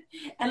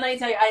 And let me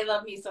tell you, I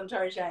love me some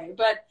Target.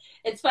 But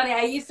it's funny,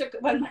 I used to,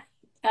 when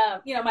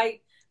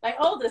my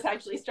oldest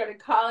actually started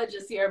college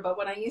this year, but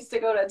when I used to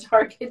go to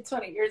Target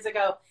 20 years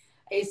ago,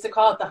 I used to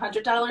call it the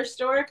 $100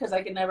 store because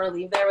I could never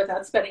leave there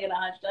without spending it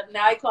 $100.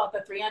 Now I call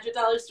it the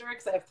 $300 store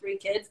because I have 3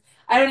 kids.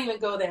 I don't even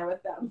go there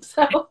with them.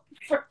 So,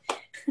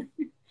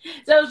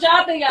 so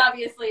shopping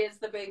obviously is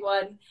the big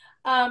one.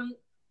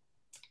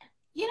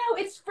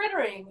 It's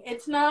frittering.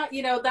 It's not,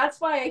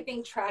 that's why I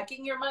think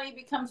tracking your money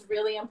becomes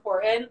really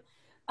important.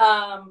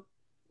 I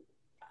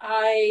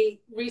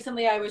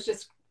was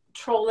just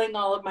trolling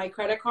all of my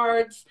credit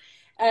cards,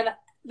 and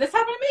this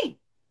happened to me.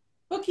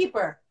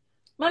 Bookkeeper,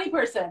 money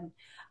person.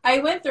 I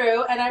went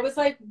through and I was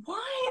like,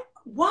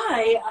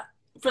 why,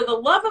 for the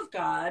love of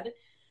God,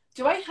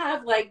 do I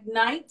have like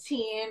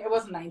 19, it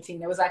wasn't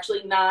 19, it was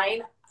actually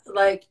 9,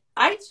 like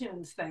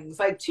iTunes things,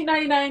 like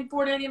 $2.99,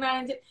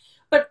 $4.99,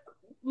 but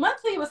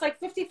monthly it was like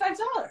 $55,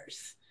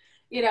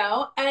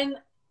 and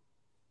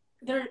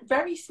they're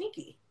very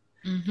sneaky.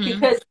 Mm-hmm.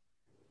 Because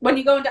when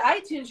you go into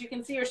iTunes, you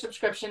can see your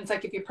subscriptions,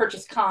 like if you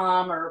purchase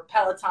Calm or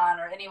Peloton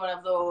or any one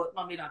of those,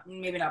 well,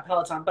 maybe not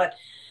Peloton, but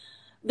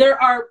there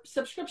are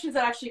subscriptions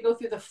that actually go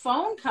through the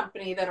phone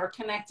company that are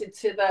connected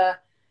to the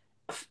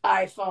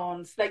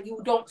iPhones that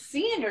you don't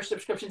see in your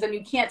subscriptions, and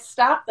you can't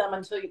stop them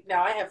until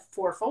now I have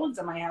 4 phones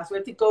in my house. We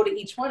have to go to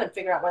each one and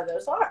figure out what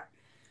those are.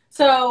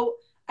 So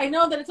I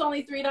know that it's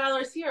only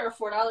 $3 here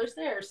or $4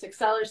 there, or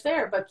 $6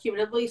 there, but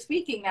cumulatively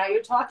speaking, now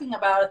you're talking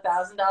about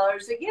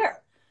 $1,000 a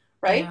year,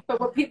 right? Yeah. But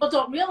what people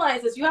don't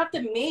realize is you have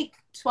to make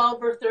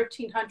 $1,200 or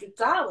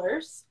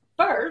 $1,300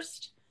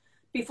 first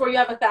before you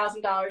have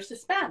 $1,000 to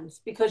spend,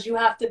 because you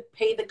have to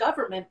pay the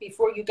government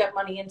before you get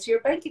money into your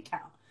bank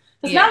account.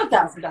 It's not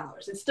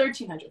 $1,000; it's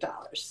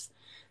 $1,300.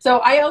 So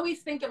I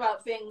always think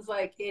about things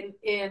like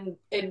in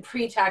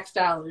pre-tax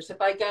dollars. If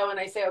I go and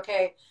I say,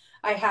 okay,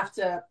 I have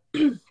to,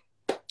 I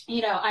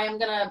am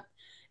gonna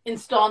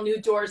install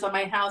new doors on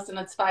my house, and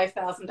it's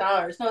 $5,000.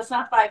 No, it's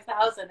not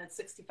 $5,000;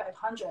 it's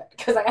 $6,500,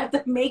 because I have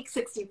to make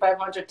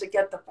 $6,500 to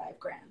get the $5,000.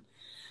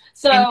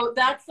 So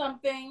that's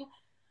something.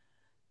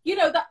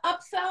 The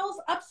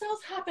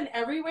upsells happen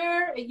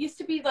everywhere. It used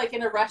to be like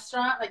in a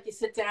restaurant, like you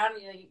sit down,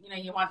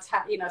 you want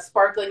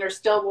sparkling or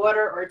still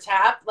water or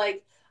tap.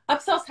 Like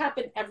upsells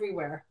happen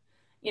everywhere.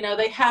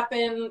 They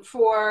happen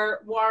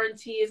for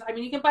warranties. I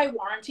mean, you can buy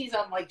warranties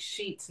on like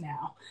sheets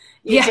now.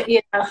 It's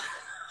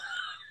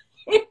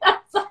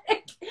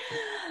like,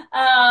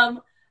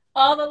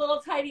 all the little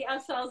tiny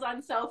upsells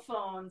on cell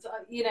phones,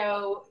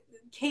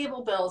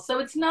 cable bills. So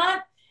it's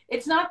not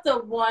the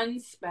one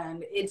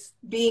spend. It's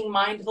being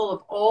mindful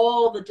of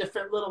all the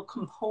different little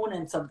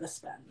components of the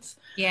spends.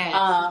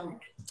 Yeah.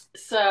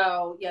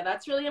 So yeah,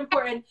 that's really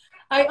important.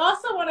 I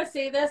also want to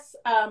say this,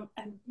 and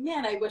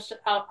man, I wish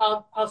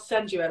I'll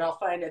send you it. I'll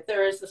find it.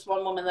 There is this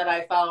one woman that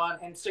I follow on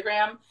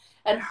Instagram,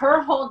 and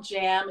her whole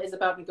jam is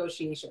about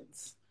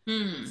negotiations.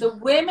 So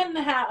women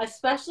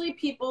especially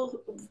people,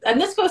 and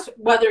this goes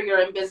whether you're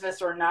in business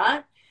or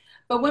not,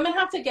 but women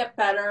have to get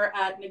better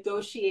at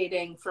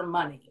negotiating for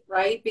money,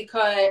 right?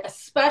 Because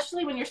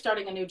especially when you're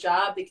starting a new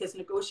job, because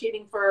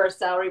negotiating for a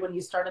salary when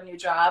you start a new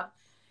job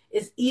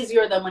is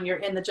easier than when you're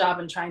in the job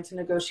and trying to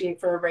negotiate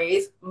for a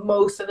raise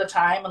most of the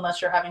time,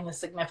 unless you're having a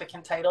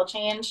significant title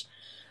change.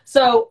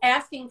 So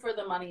asking for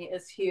the money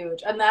is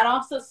huge. And that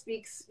also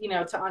speaks, to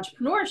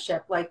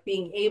entrepreneurship, like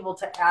being able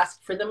to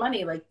ask for the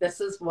money. Like, this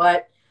is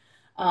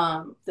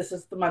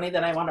the money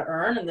that I want to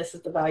earn, and this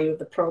is the value of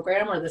the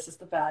program, or this is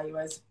the value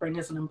I bring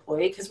as an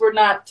employee, because we're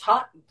not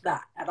taught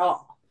that at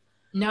all.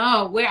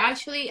 No,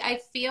 I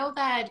feel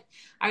that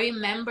I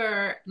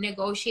remember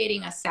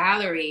negotiating a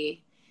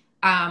salary.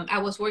 I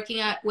was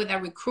working with a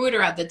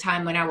recruiter at the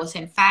time when I was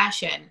in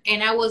fashion,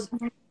 and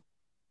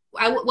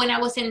when I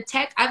was in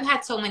tech, I've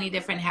had so many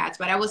different hats,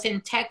 but I was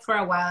in tech for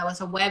a while. I was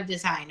a web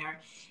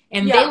designer,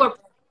 and they were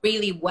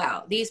really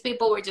well. These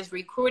people were just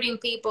recruiting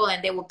people,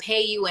 and they will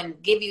pay you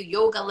and give you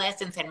yoga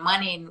lessons and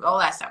money and all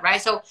that stuff, right?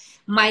 So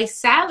my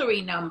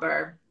salary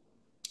number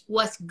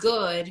was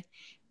good,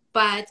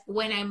 but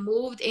when I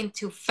moved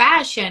into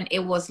fashion, it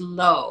was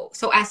low.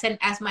 So as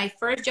my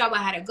first job, I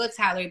had a good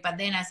salary, but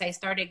then as I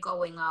started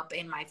going up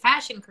in my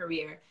fashion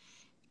career,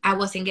 I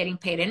wasn't getting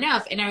paid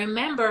enough. And I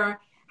remember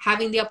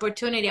having the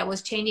opportunity, I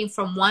was changing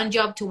from one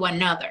job to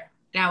another.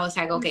 And I was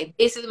like, okay,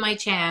 this is my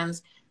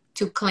chance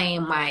to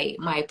claim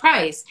my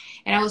price.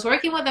 And I was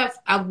working with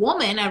a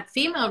woman, a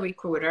female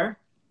recruiter,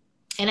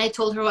 and I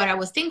told her what I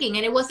was thinking,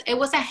 and it was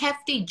a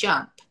hefty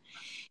jump.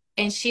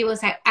 And she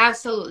was like,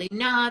 absolutely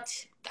not.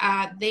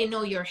 They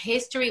know your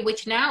history,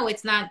 which now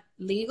it's not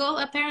legal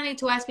apparently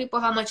to ask people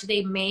how much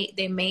they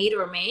made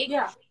or make.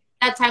 Yeah.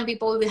 At that time,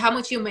 people would be, how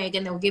much you make,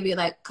 and they'll give you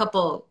like a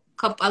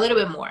little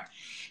bit more.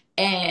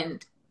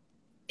 And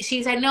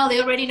she said, no,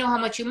 they already know how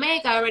much you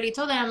make. I already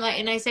told them. I'm like,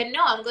 and I said,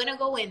 no, I'm going to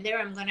go in there.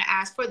 I'm going to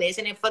ask for this.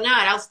 And if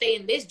not, I'll stay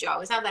in this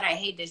job. It's not that I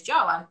hate this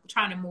job. I'm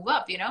trying to move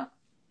up, you know?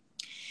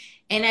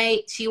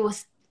 And she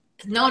was,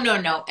 no, no,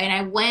 no. And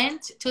I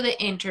went to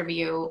the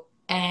interview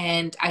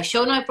and I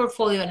showed my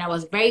portfolio and I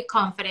was very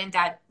confident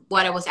that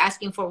what I was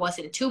asking for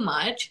wasn't too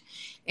much.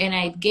 And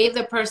I gave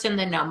the person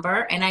the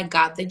number and I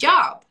got the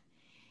job.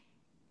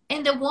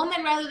 And the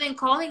woman, rather than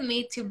calling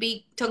me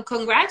to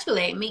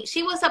congratulate me,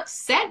 she was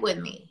upset with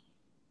me.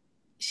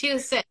 She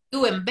said,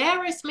 you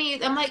embarrassed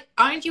me. I'm like,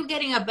 aren't you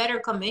getting a better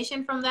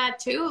commission from that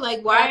too?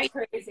 Like, why?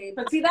 That's crazy.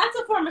 But see, that's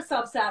a form of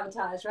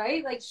self-sabotage,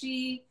 right? Like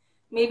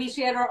maybe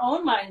she had her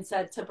own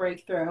mindset to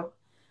break through.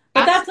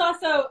 But that's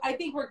also, I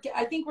think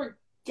we're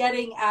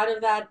getting out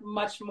of that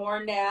much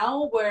more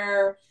now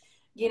where,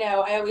 you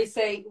know, I always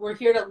say we're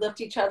here to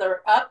lift each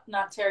other up,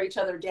 not tear each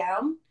other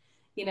down,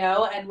 you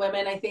know, and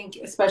women, I think,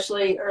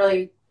 especially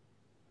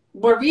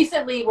more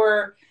recently,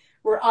 we're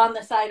on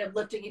the side of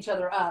lifting each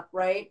other up,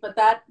 right? But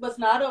that was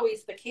not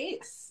always the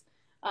case.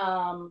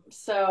 And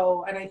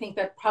I think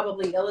that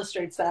probably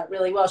illustrates that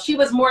really well. She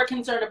was more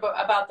concerned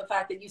about the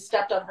fact that you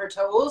stepped on her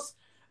toes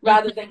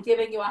rather than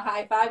giving you a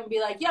high five and be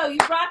like, yo, you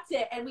rocked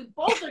it. And we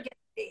both are getting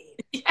paid.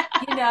 Yeah.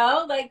 You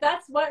know, like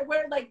that's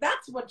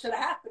what should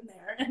happen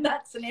there in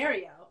that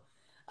scenario.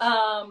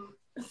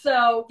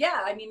 So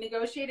yeah, I mean,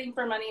 negotiating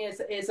for money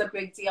is a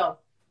big deal.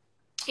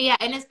 Yeah.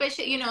 And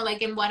especially, you know,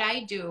 like in what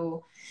I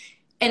do,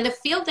 in the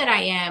field that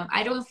I am,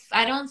 I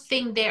don't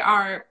think there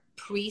are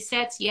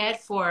presets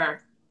yet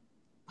for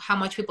how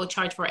much people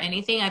charge for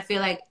anything. I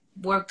feel like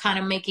we're kind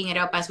of making it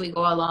up as we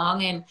go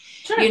along and,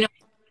 sure, you know,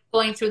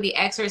 going through the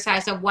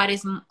exercise of what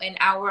is an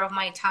hour of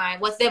my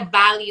time, what's the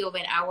value of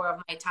an hour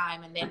of my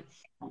time, and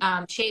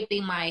then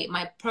shaping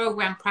my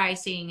program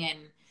pricing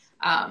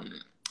and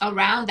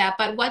around that.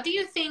 But what do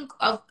you think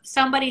of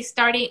somebody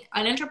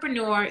an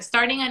entrepreneur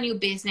starting a new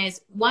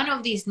business, one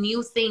of these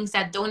new things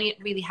that don't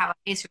really have a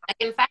history? Like,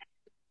 in fact,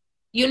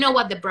 you know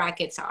what the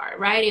brackets are,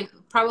 right?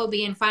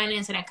 Probably in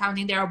finance and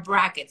accounting, there are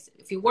brackets.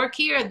 If you work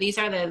here, these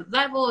are the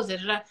levels, da,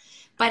 da, da.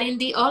 But in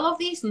all of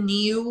these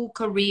new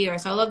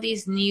careers, all of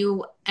these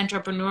new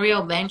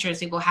entrepreneurial ventures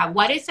people have,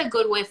 what is a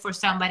good way for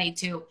somebody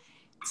to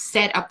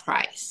set a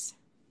price?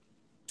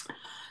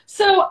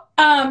 So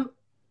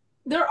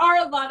there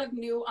are a lot of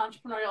new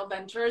entrepreneurial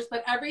ventures,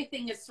 but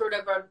everything is sort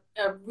of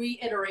a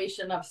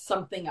reiteration of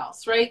something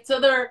else, right? So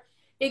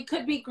it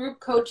could be group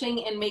coaching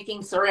in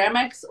making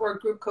ceramics or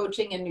group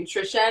coaching in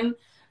nutrition.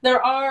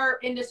 There are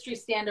industry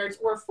standards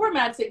or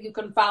formats that you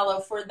can follow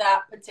for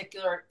that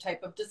particular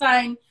type of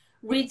design.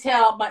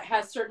 Retail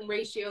has certain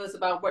ratios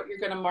about what you're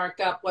going to mark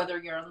up, whether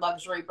you're a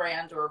luxury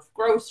brand or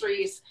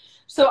groceries.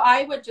 So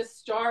I would just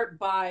start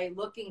by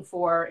looking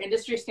for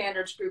industry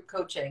standards group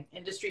coaching,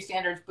 industry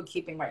standards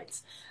bookkeeping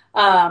rates.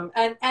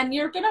 And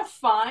you're going to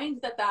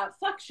find that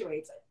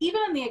fluctuates.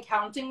 Even in the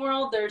accounting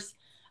world, there's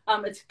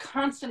it's a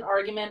constant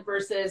argument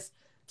versus,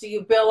 do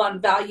you bill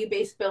on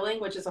value-based billing,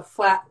 which is a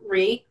flat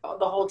rate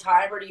the whole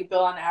time, or do you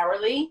bill on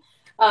hourly?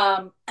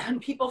 And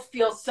people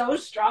feel so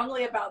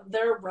strongly about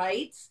their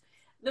rights.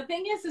 The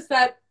thing is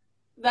that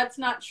that's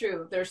not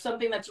true. There's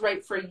something that's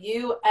right for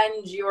you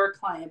and your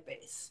client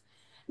base.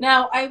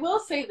 Now, I will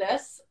say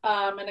this,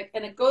 and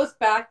it goes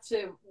back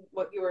to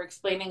what you were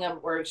explaining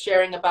or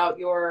sharing about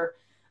your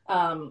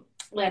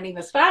landing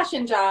this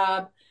fashion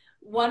job.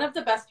 One of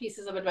the best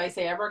pieces of advice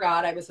I ever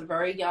got, I was a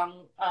very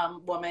young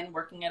woman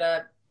working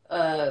at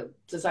a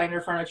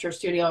designer furniture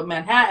studio in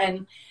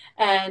Manhattan,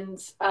 and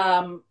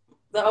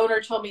the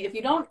owner told me, if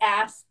you don't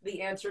ask,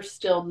 the answer's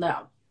still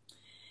no.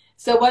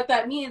 So what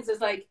that means is,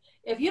 like,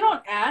 if you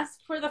don't ask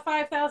for the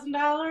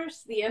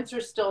 $5,000, the answer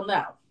is still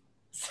no.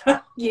 So,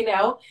 you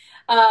know,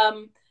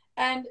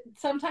 and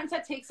sometimes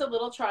that takes a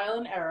little trial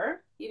and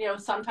error. You know,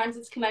 sometimes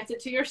it's connected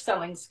to your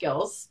selling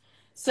skills.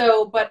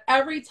 So, but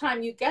every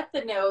time you get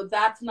the no,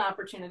 that's an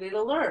opportunity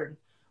to learn.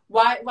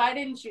 Why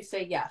didn't you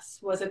say yes?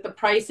 Was it the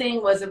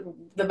pricing? Was it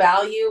the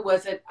value?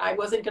 Was it, I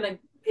wasn't going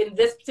to, in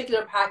this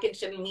particular package,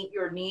 didn't meet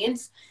your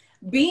needs?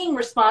 Being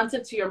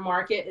responsive to your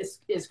market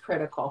is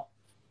critical.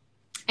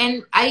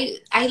 And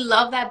I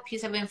love that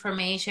piece of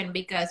information,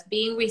 because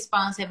being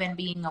responsive and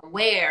being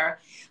aware,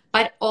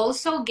 but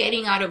also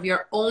getting out of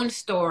your own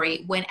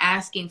story when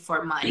asking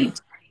for money.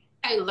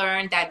 I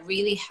learned that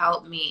really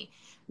helped me,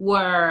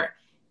 where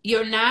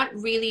you're not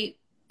really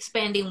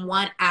spending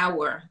 1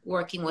 hour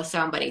working with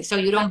somebody. So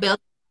you don't build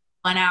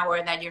 1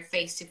 hour that you're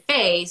face to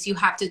face. You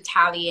have to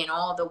tally in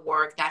all the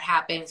work that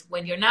happens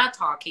when you're not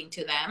talking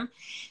to them.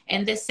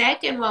 And the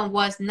second one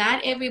was,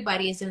 not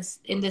everybody is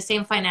in the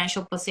same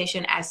financial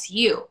position as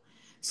you.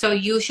 So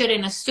you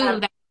shouldn't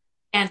assume that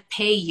they can't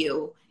pay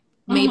you.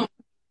 Maybe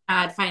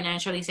not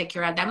financially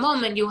secure at that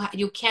moment.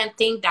 You can't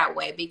think that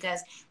way,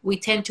 because we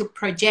tend to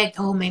project,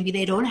 oh, maybe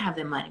they don't have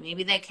the money.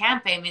 Maybe they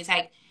can't pay me. It's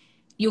like,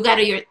 you got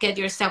to get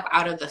yourself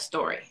out of the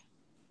story.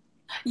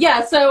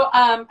 Yeah. So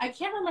I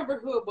can't remember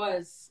who it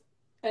was.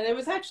 And it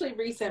was actually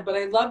recent, but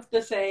I loved the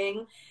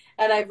saying,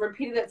 and I've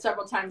repeated it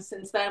several times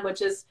since then,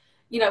 which is,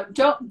 you know,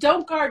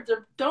 don't guard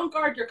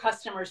your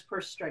customers'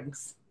 purse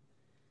strings.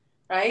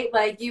 right?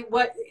 Like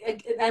what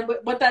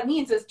that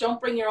means is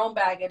don't bring your own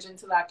baggage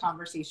into that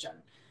conversation.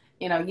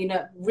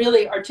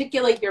 Really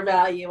articulate your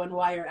value and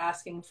why you're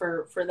asking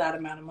for that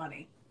amount of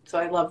money. So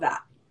I love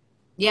that.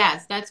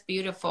 Yes, that's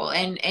beautiful.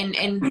 And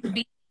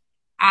be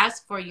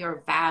ask for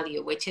your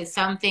value, which is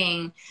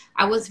something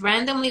I was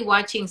randomly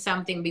watching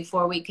something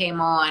before we came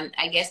on.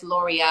 I guess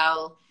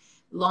L'Oreal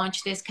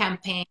launched this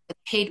campaign with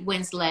Kate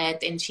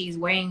Winslet, and she's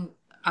wearing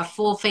a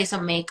full face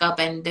of makeup,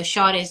 and the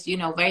shot is,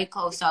 very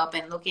close up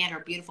and looking at her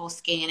beautiful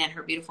skin and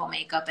her beautiful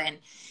makeup, and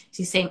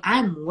she's saying,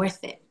 I'm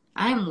worth it.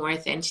 I'm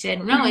worth it. And she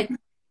said, no,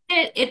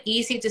 it's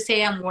easy to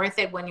say I'm worth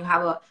it when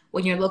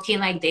you're looking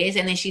like this.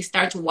 And then she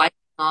starts wiping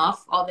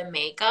off all the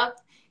makeup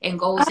and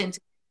goes into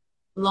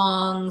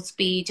long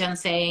speech and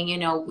saying,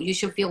 you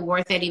should feel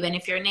worth it even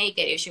if you're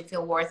naked. You should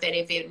feel worth it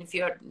if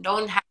you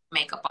don't have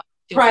makeup on.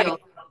 Right.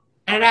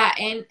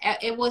 And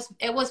it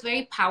was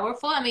very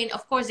powerful. I mean,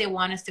 of course, they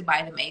want us to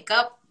buy the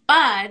makeup,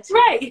 but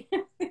right,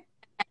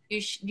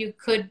 you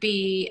could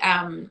be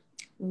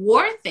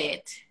worth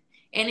it.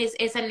 And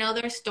it's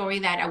another story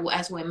that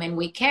as women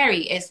we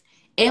carry is,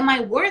 am I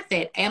worth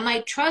it? Am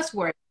I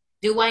trustworthy?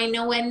 Do I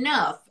know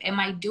enough? Am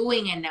I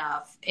doing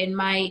enough? And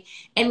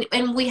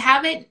we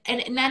have it,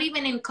 and not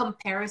even in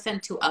comparison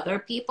to other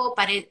people,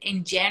 but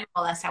in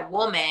general as a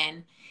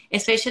woman,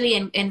 especially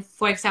in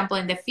for example,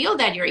 in the field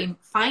that you're in,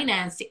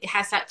 finance, it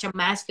has such a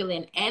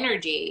masculine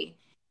energy.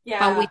 Yeah.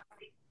 But we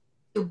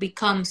to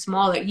become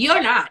smaller.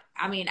 You're not.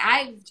 I mean,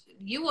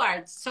 you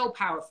are so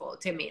powerful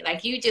to me.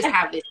 Like, you just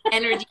have this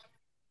energy,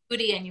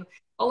 beauty, and you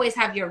always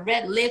have your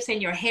red lips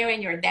and your hair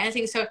and you're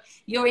dancing. So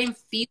you're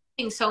infusing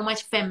so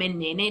much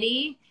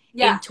femininity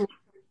into a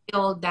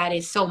field that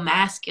is so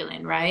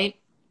masculine, right?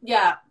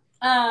 Yeah.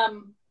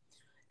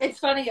 It's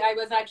funny. I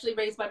was actually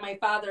raised by my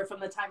father from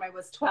the time I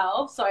was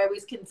 12. So I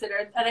always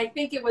considered, and I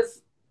think it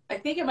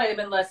might have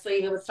been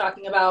Leslie who was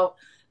talking about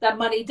that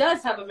money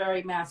does have a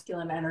very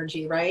masculine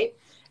energy, right?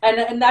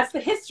 And that's the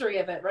history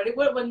of it, right?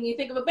 When you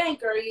think of a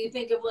banker, you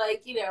think of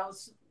like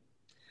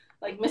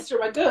Mr.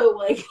 Magoo,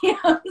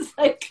 it's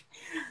like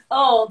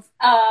old.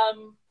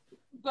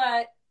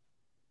 But,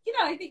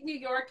 I think New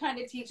York kind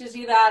of teaches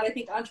you that. I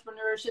think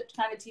entrepreneurship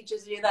kind of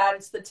teaches you that.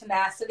 It's the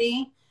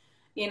tenacity,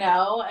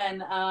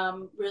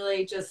 and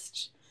really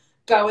just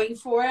going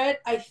for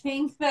it. I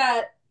think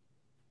that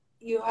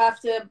you have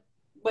to,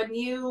 when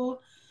you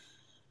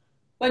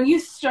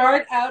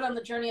start out on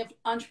the journey of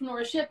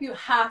entrepreneurship, you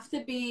have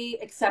to be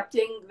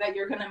accepting that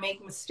you're going to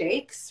make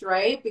mistakes,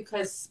 right?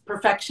 Because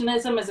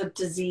perfectionism is a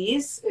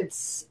disease.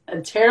 It's a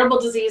terrible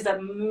disease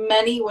that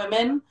many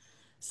women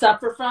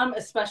suffer from,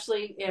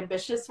 especially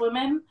ambitious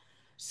women.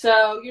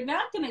 So you're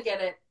not going to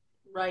get it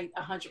right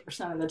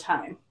 100% of the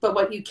time. But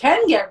what you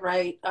can get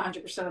right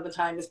 100% of the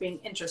time is being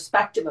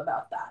introspective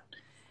about that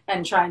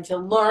and trying to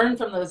learn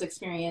from those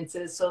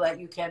experiences so that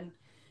you can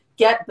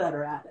get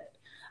better at it.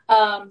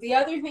 The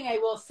other thing I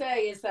will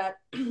say is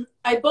that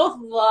I both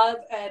love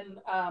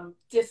and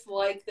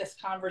dislike this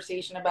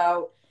conversation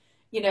about,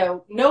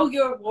 know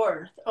your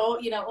worth,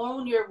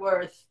 own your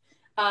worth,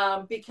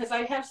 because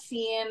I have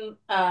seen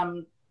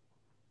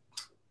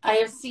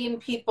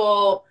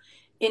people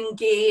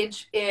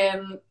engage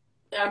in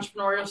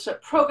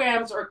entrepreneurship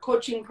programs or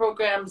coaching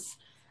programs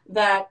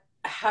that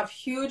have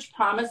huge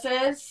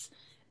promises.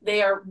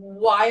 They are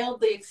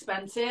wildly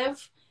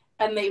expensive,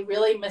 and they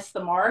really miss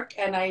the mark.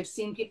 And I've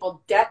seen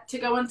people debt to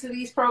go into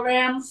these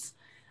programs.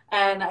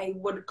 And I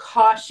would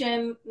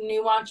caution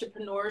new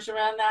entrepreneurs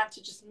around that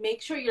to just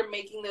make sure you're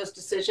making those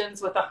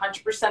decisions with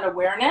 100%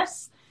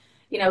 awareness.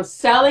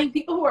 Selling,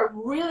 people who are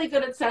really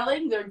good at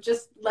selling, they're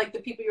just like the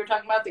people you were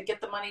talking about that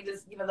get the money to,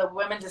 the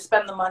women to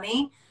spend the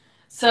money.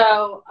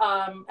 So,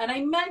 and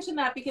I mention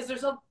that because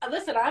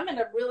I'm in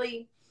a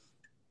really,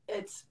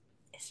 it's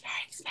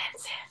very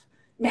expensive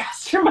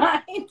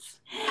mastermind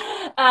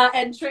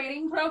and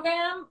training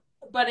program,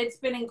 but it's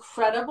been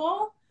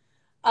incredible.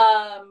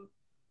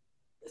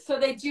 So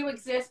they do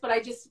exist, but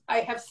I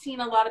have seen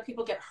a lot of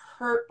people get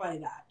hurt by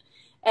that.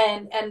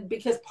 And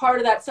because part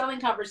of that selling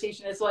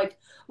conversation is like,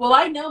 well,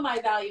 I know my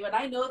value and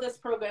I know this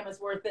program is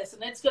worth this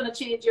and it's going to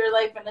change your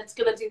life and it's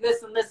going to do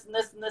this and this and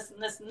this and this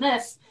and this and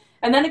this.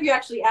 And then if you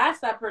actually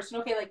ask that person,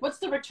 okay, like what's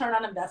the return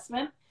on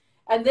investment?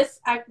 And this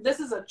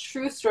is a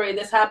true story.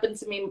 This happened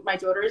to me. My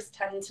daughter is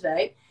 10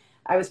 today.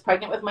 I was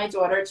pregnant with my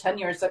daughter 10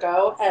 years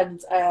ago,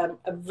 and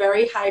a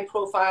very high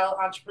profile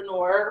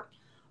entrepreneur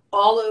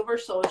all over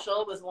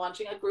social was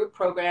launching a group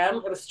program.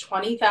 It was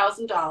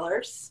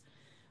 $20,000.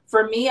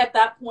 For me at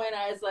that point,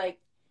 I was like,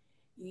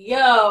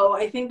 yo,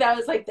 I think that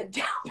was like the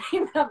down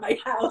payment of my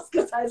house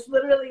because I was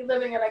literally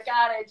living in a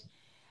cottage.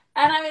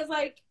 And I was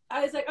like,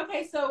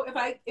 okay, so if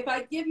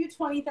I give you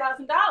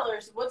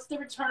 $20,000, what's the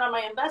return on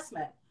my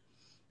investment?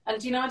 And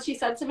do you know what she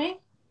said to me?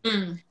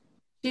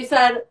 She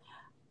said,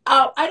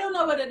 oh, I don't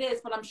know what it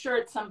is, but I'm sure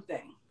it's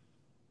something.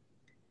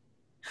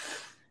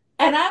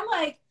 And I'm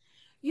like,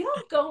 you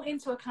don't go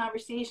into a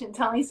conversation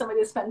telling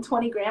somebody to spend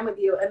 20 grand with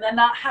you and then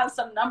not have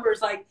some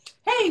numbers like,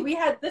 hey, we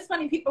had this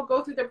many people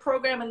go through the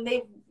program and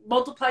they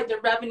multiplied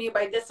their revenue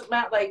by this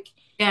amount. Like,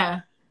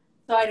 yeah.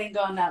 So I didn't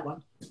go on that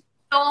one.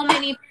 so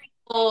many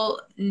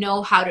people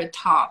know how to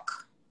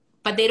talk,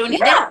 but they don't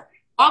Yeah.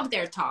 talk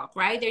their talk,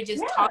 right? They're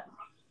just Yeah.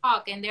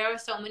 talk. And there are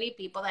so many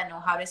people that know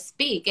how to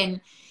speak.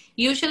 And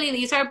usually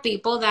these are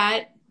people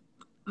that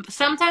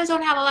sometimes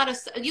don't have a lot of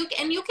you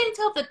can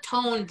tell the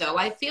tone though.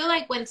 I feel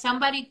like when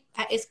somebody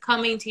is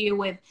coming to you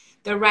with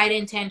the right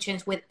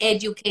intentions, with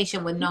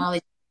education, with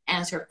knowledge,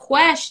 answer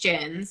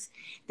questions,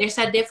 there's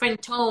a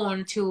different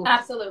tone to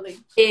Absolutely.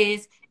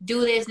 is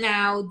do this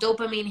now,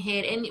 dopamine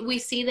hit. And we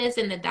see this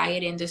in the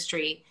diet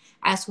industry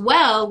as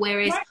well, where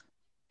it's Right.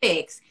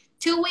 fix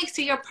 2 weeks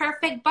to your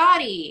perfect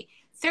body,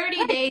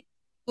 30 days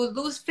to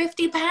lose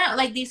 50 pounds,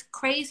 like these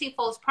crazy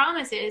false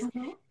promises.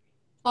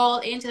 Fall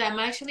into that. I'm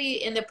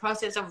actually in the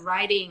process of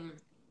writing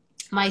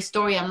my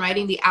story. I'm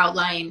writing the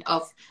outline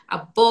of a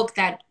book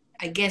that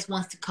I guess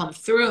wants to come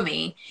through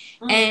me.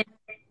 And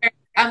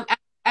I'm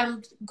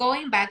I'm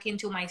going back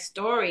into my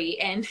story,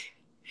 and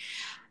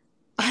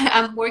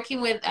I'm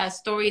working with a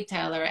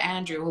storyteller,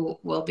 Andrew, who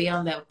will be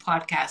on the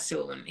podcast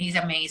soon. He's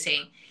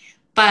amazing.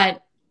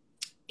 But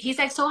he's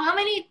like, so how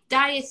many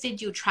diets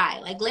did you try?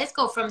 Like, let's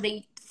go from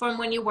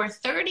when you were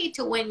 30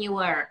 to when you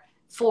were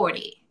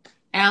 40.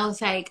 And I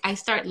was like, I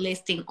start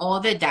listing all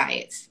the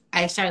diets.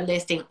 I start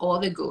listing all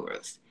the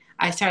gurus.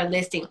 I start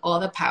listing all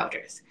the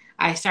powders.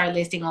 I start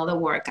listing all the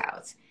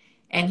workouts.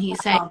 And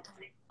he's like, how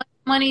much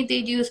money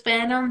did you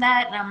spend on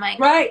that? And I'm like,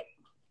 Right.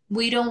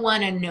 we don't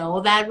want to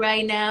know that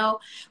right now.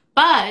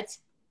 But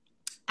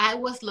I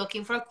was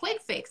looking for a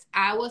quick fix.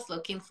 I was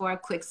looking for a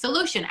quick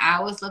solution. I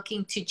was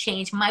looking to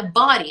change my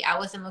body. I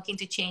wasn't looking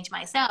to change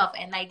myself.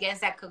 And I guess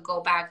that could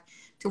go back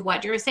to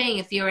what you're saying.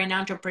 If you're an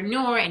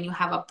entrepreneur and you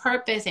have a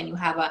purpose and you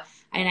have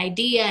an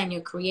idea and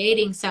you're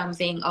creating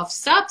something of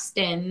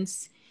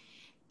substance,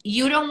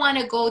 you don't want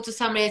to go to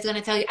somebody that's going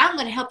to tell you, I'm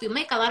going to help you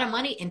make a lot of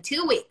money in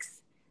 2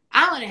 weeks.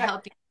 I want to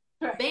help you.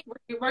 Right.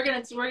 We're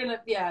gonna,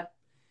 yeah.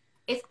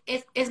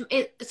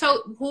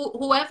 So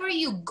whoever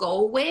you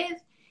go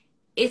with,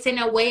 it's in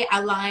a way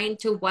aligned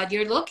to what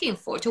you're looking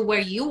for, to where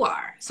you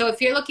are. So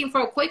if you're looking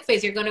for a quick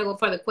fix, you're going to go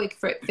for the quick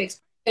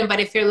fix. But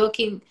if you're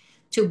looking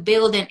to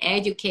build and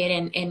educate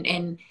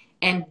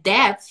and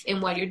depth in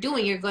what you're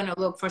doing, you're going to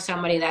look for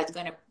somebody that's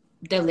going to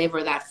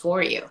deliver that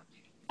for you.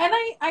 And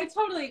I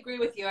totally agree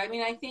with you. I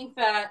mean, I think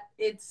that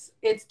it's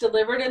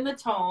delivered in the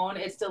tone,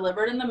 it's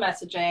delivered in the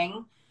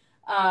messaging.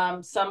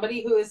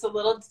 Somebody who is a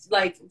little,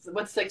 like,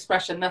 what's the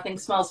expression? Nothing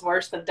smells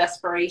worse than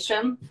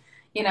desperation.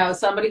 You know,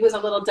 somebody who's a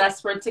little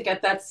desperate to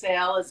get that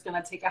sale is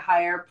going to take a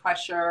higher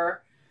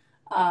pressure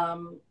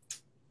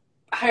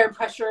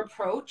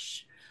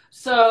approach.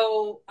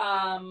 So,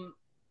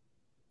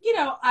 you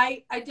know,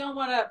 I don't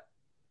want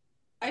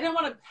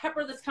to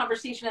pepper this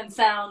conversation and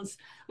sounds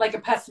like a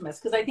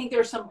pessimist, because I think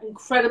there's some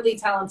incredibly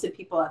talented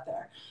people out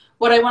there.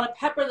 What I want to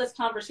pepper this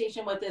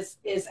conversation with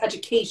is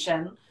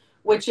education,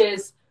 which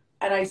is,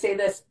 and I say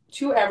this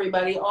to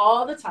everybody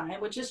all the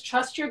time, which is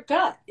trust your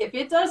gut. If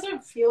it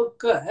doesn't feel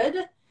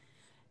good,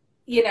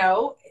 you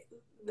know,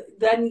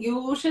 then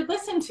you should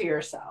listen to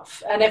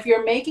yourself. And if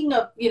you're making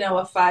a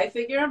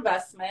 5-figure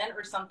investment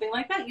or something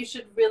like that, you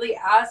should really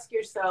ask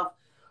yourself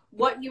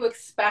what you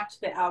expect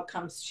the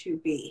outcomes to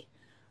be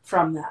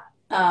from that.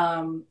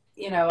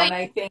 You know, and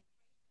I think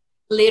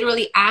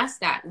literally ask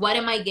that, what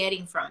am I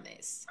getting from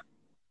this?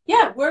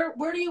 Yeah. Where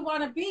do you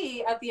want to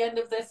be at the end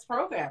of this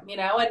program? You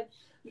know, and,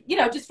 you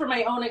know, just for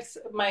my own,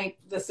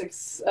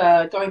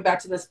 going back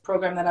to this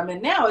program that I'm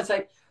in now, it's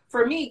like,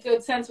 for me,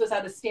 Good Sense was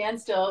at a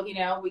standstill. You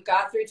know, we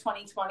got through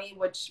 2020,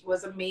 which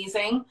was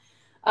amazing.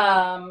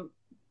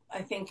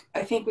 I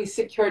think we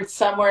secured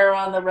somewhere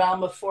around the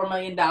realm of $4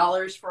 million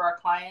for our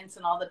clients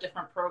and all the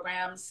different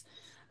programs.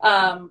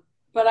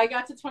 But I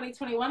got to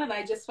 2021 and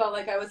I just felt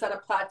like I was at a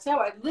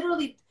plateau.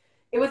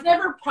 It was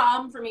never a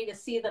problem for me to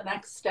see the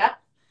next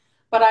step.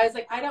 But I was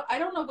like, I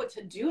don't know what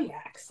to do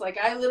next. Like,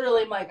 I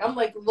literally I'm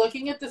like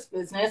looking at this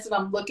business and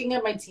I'm looking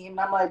at my team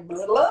and I'm like,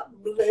 blah, blah,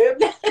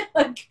 blah.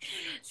 Like,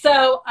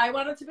 so I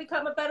wanted to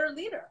become a better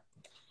leader.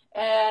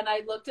 And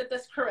I looked at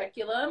this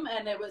curriculum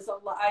and it was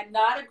I'm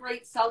not a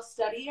great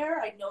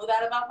self-studier. I know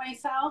that about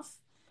myself.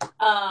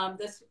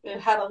 It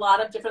had a lot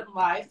of different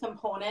live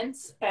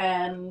components,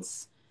 and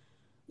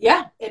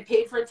yeah, it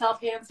paid for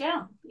itself hands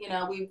down. You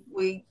know,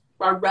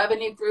 our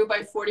revenue grew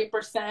by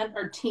 40%.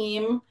 Our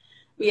team,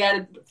 we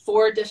added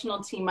 4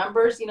 additional team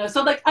members, you know,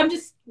 so like,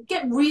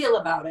 get real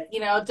about it.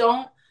 You know,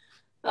 don't,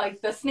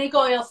 like, the snake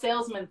oil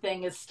salesman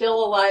thing is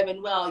still alive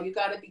and well. You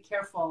got to be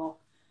careful.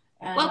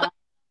 And, but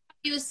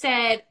you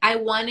said, I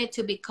wanted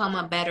to become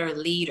a better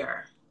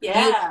leader.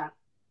 Yeah.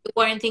 You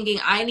weren't thinking,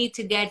 I need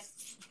to get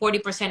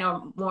 40%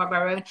 or more of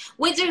our revenue,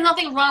 which there's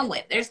nothing wrong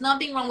with. There's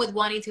nothing wrong with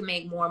wanting to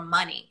make more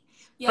money.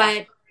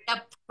 Yeah.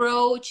 But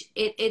approach,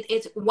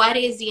 it's what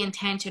is the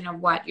intention of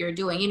what you're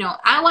doing? You know,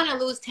 I want to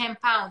lose 10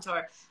 pounds,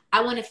 or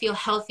I want to feel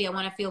healthy. I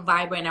want to feel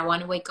vibrant. I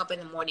want to wake up in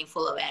the morning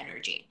full of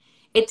energy.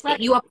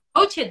 You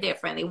approach it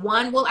differently.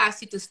 One will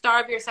ask you to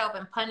starve yourself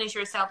and punish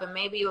yourself, and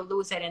maybe you'll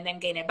lose it and then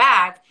gain it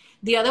back.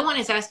 The other one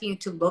is asking you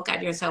to look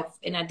at yourself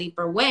in a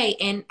deeper way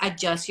and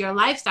adjust your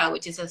lifestyle,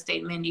 which is a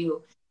statement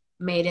you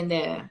made in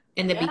the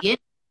beginning.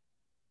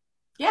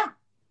 Yeah.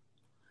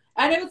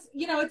 And it was,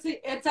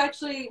 it's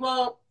actually,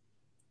 well,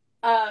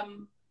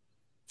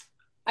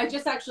 I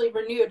just actually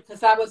renewed because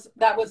that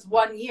was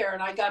 1 year,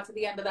 and I got to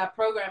the end of that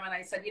program and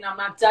I said, I'm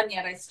not done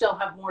yet. I still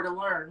have more to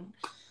learn.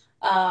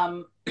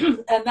 And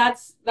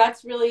that's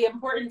really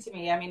important to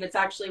me. I mean, it's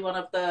actually one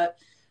of the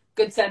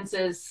Good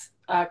Sense's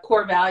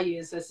core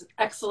values is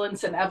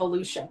excellence and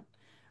evolution,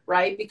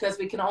 right? Because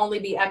we can only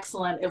be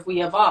excellent if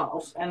we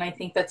evolve. And I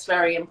think that's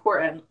very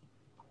important.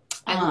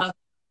 I love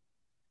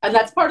And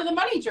that's part of the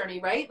money journey,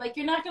 right? Like,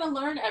 you're not going to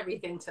learn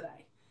everything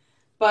today,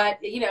 but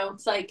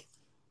it's like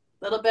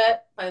little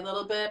bit by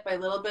little bit by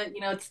little bit,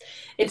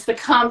 it's the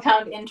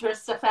compound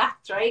interest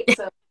effect, right?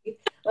 So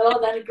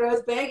little, then it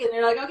grows big and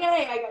you're like,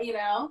 okay, I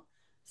got,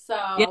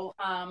 so,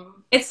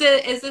 it's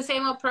the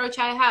same approach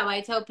I have.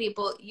 I tell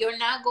people, you're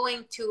not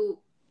going to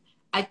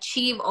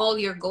achieve all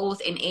your goals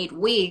in 8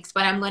 weeks,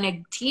 but I'm going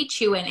to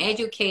teach you and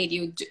educate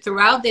you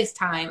throughout this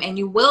time, and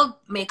you will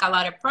make a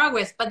lot of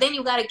progress, but then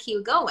you got to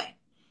keep going.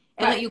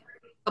 And right. then you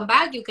come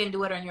back, you can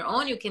do it on your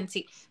own, you can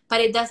see,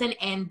 but it doesn't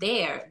end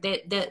there.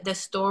 The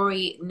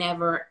story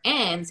never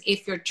ends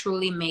if you're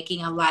truly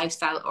making a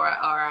lifestyle or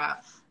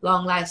a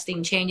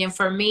long-lasting change. And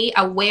for me,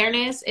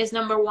 awareness is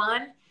number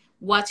one.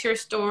 What's your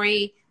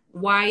story?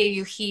 Why are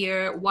you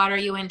here? What are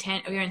your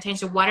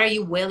intention? What are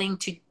you willing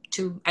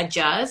to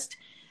adjust?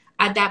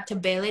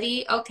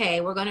 Adaptability.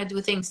 Okay, we're going to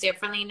do things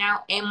differently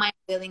now. Am I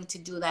willing to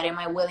do that? Am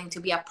I willing to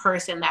be a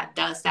person that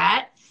does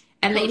that?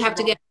 And then you have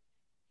to get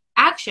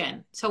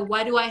action. So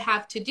what do I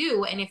have to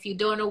do? And if you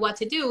don't know what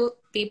to do,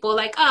 people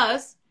like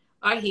us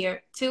are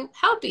here to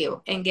help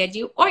you and get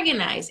you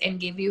organized and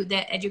give you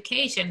the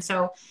education.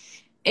 So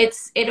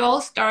it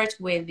all starts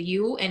with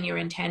you and your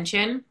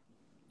intention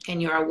and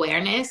your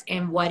awareness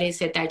and what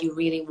is it that you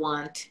really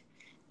want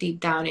deep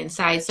down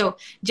inside. So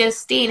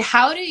Justine,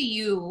 how do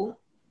you,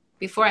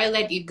 before I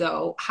let you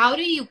go, how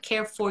do you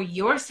care for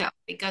yourself?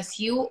 Because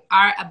you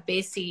are a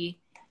busy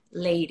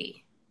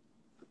lady.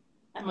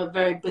 I'm a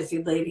very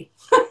busy lady.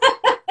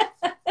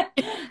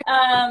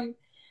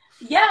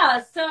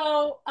 Yeah,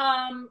 so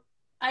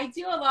I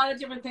do a lot of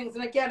different things.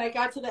 And again, I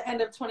got to the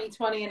end of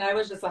 2020 and I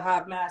was just a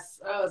hot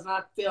mess. I was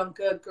not feeling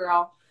good,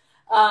 girl.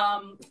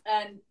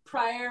 And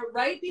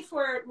right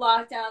before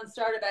lockdown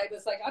started, I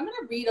was like, I'm going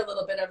to read a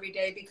little bit every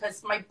day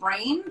because my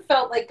brain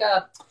felt like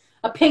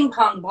a ping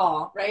pong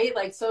ball, right?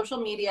 Like social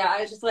media.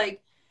 I was just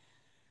like,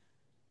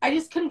 I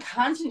just couldn't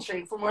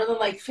concentrate for more than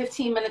like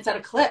 15 minutes at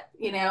a clip,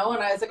 And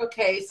I was like,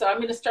 okay, so I'm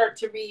going to start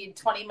to read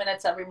 20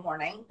 minutes every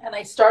morning. And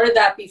I started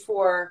that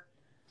before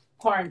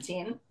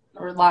quarantine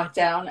or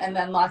lockdown, and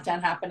then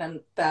lockdown happened and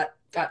that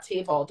got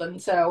tabled.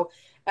 And so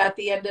at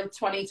the end of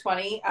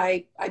 2020,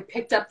 I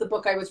picked up the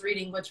book I was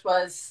reading, which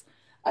was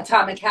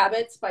Atomic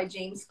Habits by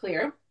James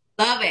Clear.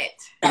 Love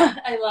it.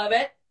 I love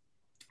it.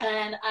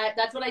 And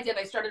that's what I did.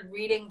 I started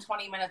reading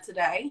 20 minutes a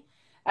day.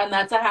 And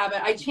that's a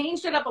habit. I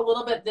changed it up a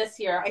little bit this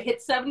year. I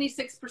hit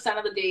 76%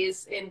 of the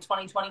days in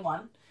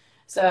 2021.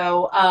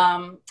 So,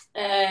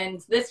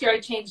 and this year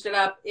I changed it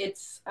up.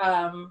 It's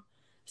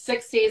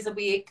 6 days a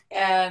week,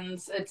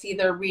 and it's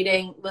either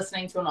reading,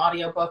 listening to an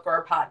audiobook or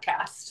a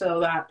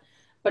podcast.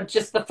 But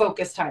just the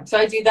focus time. So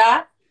I do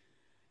that.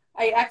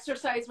 I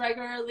exercise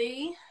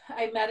regularly.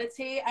 I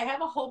meditate. I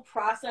have a whole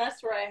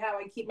process where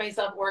I keep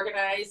myself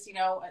organized,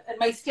 and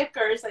my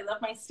stickers. I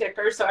love my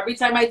stickers. So every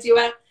time I do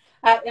it,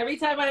 every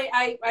time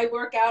I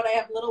work out, I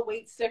have little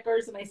weight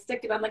stickers and I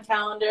stick it on the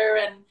calendar.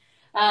 And,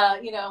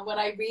 when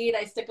I read,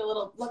 I stick a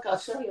little, look, I'll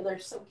show you. They're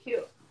so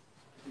cute.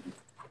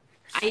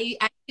 I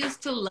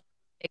used to love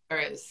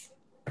stickers.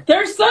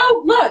 They're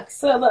look,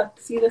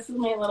 see, this is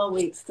my little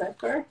weight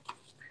sticker.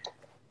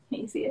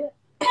 Can you see it?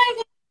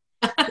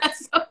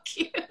 That's so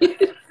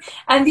cute.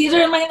 And these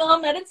are my little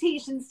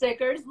meditation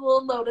stickers,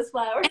 little lotus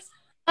flowers.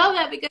 I love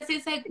that because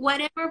it's like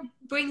whatever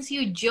brings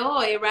you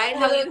joy, right?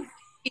 How you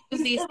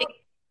use these things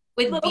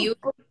with beauty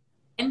and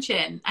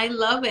attention. I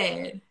love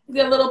it.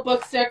 The little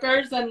book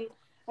stickers, and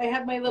I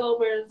have my little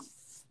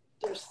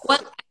Well,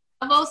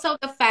 I love also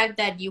the fact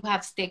that you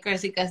have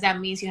stickers because that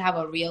means you have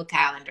a real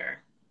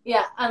calendar.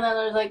 Yeah, and then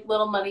there's like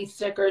little money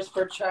stickers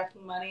for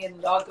tracking money, and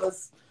it all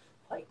goes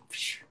like.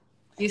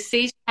 You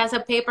see, she has a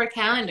paper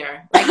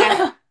calendar.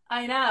 Like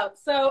I know.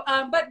 So,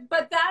 but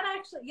that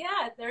actually,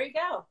 yeah, there you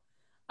go.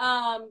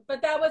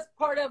 But that was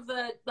part of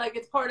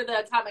it's part of the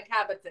Atomic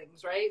Habit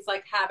things, right? It's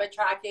like habit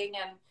tracking,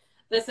 and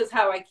this is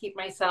how I keep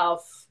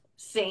myself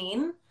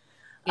sane.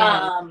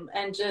 Yeah.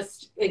 And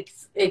just,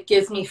 it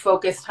gives me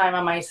focused time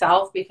on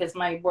myself because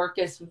my work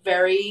is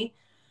very,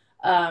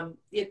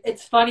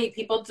 it's funny.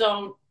 People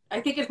don't,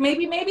 I think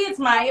maybe it's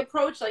my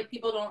approach. Like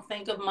people don't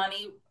think of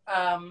money,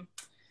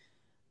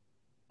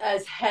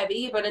 as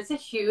heavy, but it's a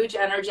huge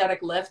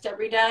energetic lift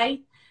every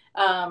day.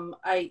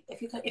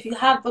 If you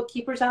have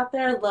bookkeepers out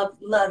there,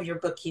 love your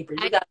bookkeepers.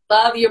 You gotta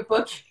love your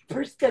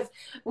bookkeepers because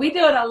we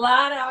doing a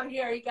lot out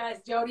here you guys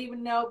don't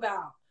even know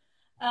about.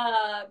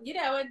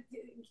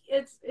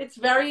 It's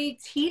very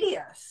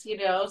tedious,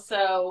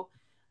 so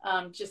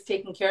just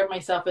taking care of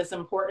myself is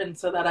important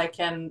so that I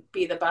can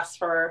be the best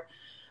for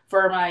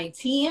for my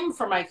team,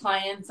 for my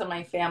clients, and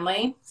my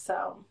family.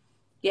 So,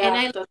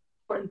 yeah, those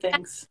important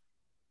things.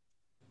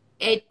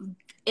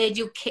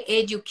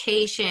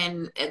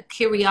 Education,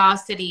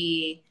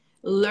 curiosity,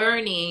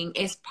 learning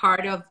is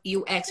part of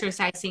you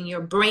exercising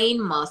your brain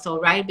muscle,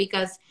 right?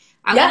 Because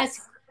I'm gonna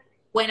say,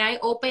 when I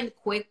opened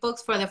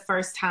QuickBooks for the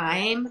first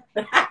time,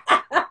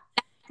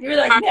 you're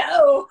like,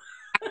 no.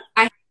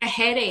 I had a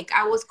headache.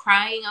 I was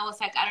crying. I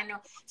was like, I don't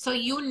know. So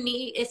you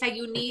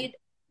need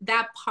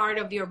that part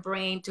of your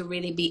brain to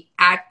really be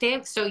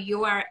active. So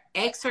you are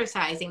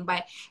exercising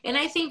and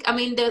I think, I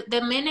mean,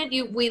 the minute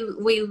we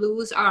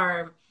lose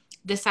our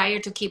desire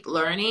to keep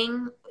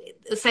learning,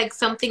 it's like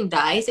something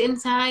dies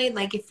inside.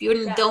 Like if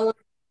you don't,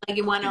 like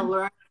you want to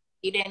learn,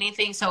 eat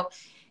anything. So,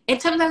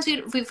 and sometimes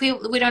we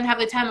feel we don't have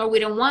the time or we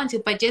don't want to,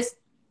 but just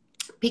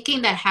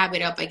picking that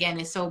habit up again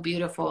is so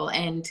beautiful.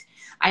 And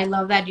I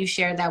love that you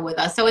shared that with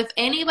us. So if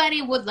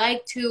anybody would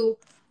like to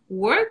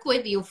work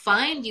with you,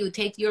 find you,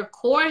 take your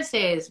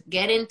courses,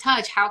 get in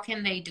touch, how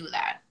can they do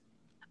that?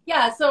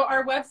 Yeah, so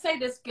our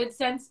website is Good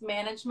Sense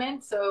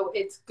Management. So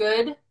it's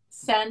Good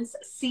Sense,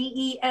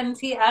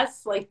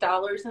 CENTS, like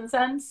dollars and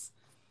cents.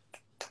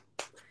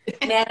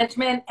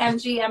 Management,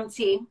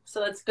 MGMT.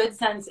 So that's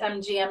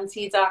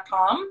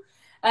goodsensemgmt.com.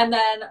 And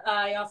then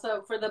I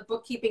also, for the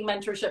bookkeeping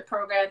mentorship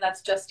program,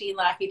 that's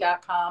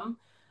JustineLackey.com.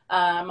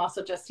 I'm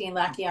also Justine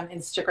Lackey on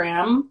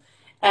Instagram.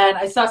 And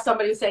I saw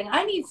somebody saying,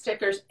 I need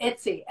stickers.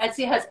 Etsy.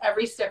 Etsy has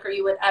every sticker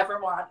you would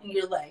ever want in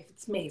your life.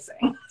 It's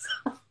amazing.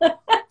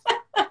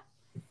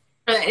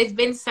 It's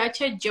been such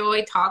a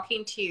joy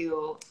talking to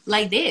you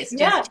like this.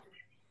 Just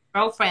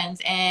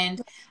girlfriends. And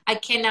I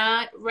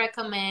cannot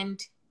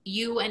recommend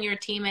you and your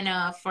team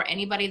enough for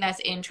anybody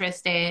that's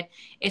interested.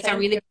 It's a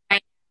really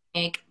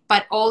dynamic,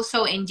 but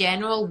also in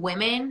general,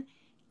 women,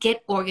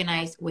 get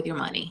organized with your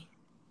money.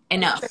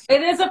 Enough.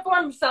 It is a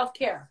form of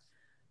self-care.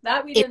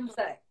 That we didn't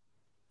say.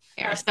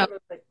 So,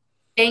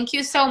 thank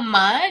you so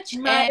much.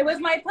 It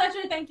was my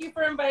pleasure. Thank you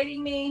for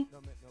inviting me.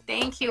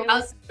 Thank you.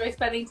 I enjoy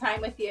spending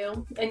time with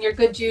you and your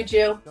good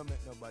juju.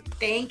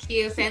 Thank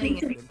you. Sending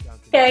it.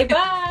 Okay,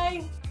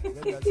 bye.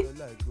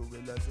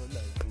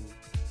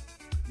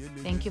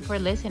 Thank you for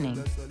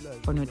listening.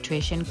 For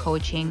nutrition,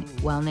 coaching,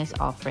 wellness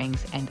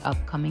offerings, and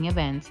upcoming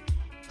events,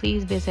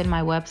 please visit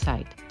my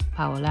website,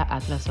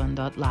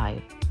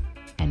 paolaatlason.live.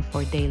 And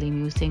for daily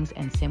musings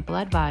and simple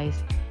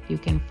advice, you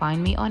can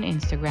find me on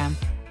Instagram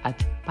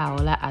at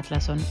Paola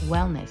Atlason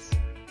Wellness.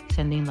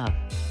 Sending love.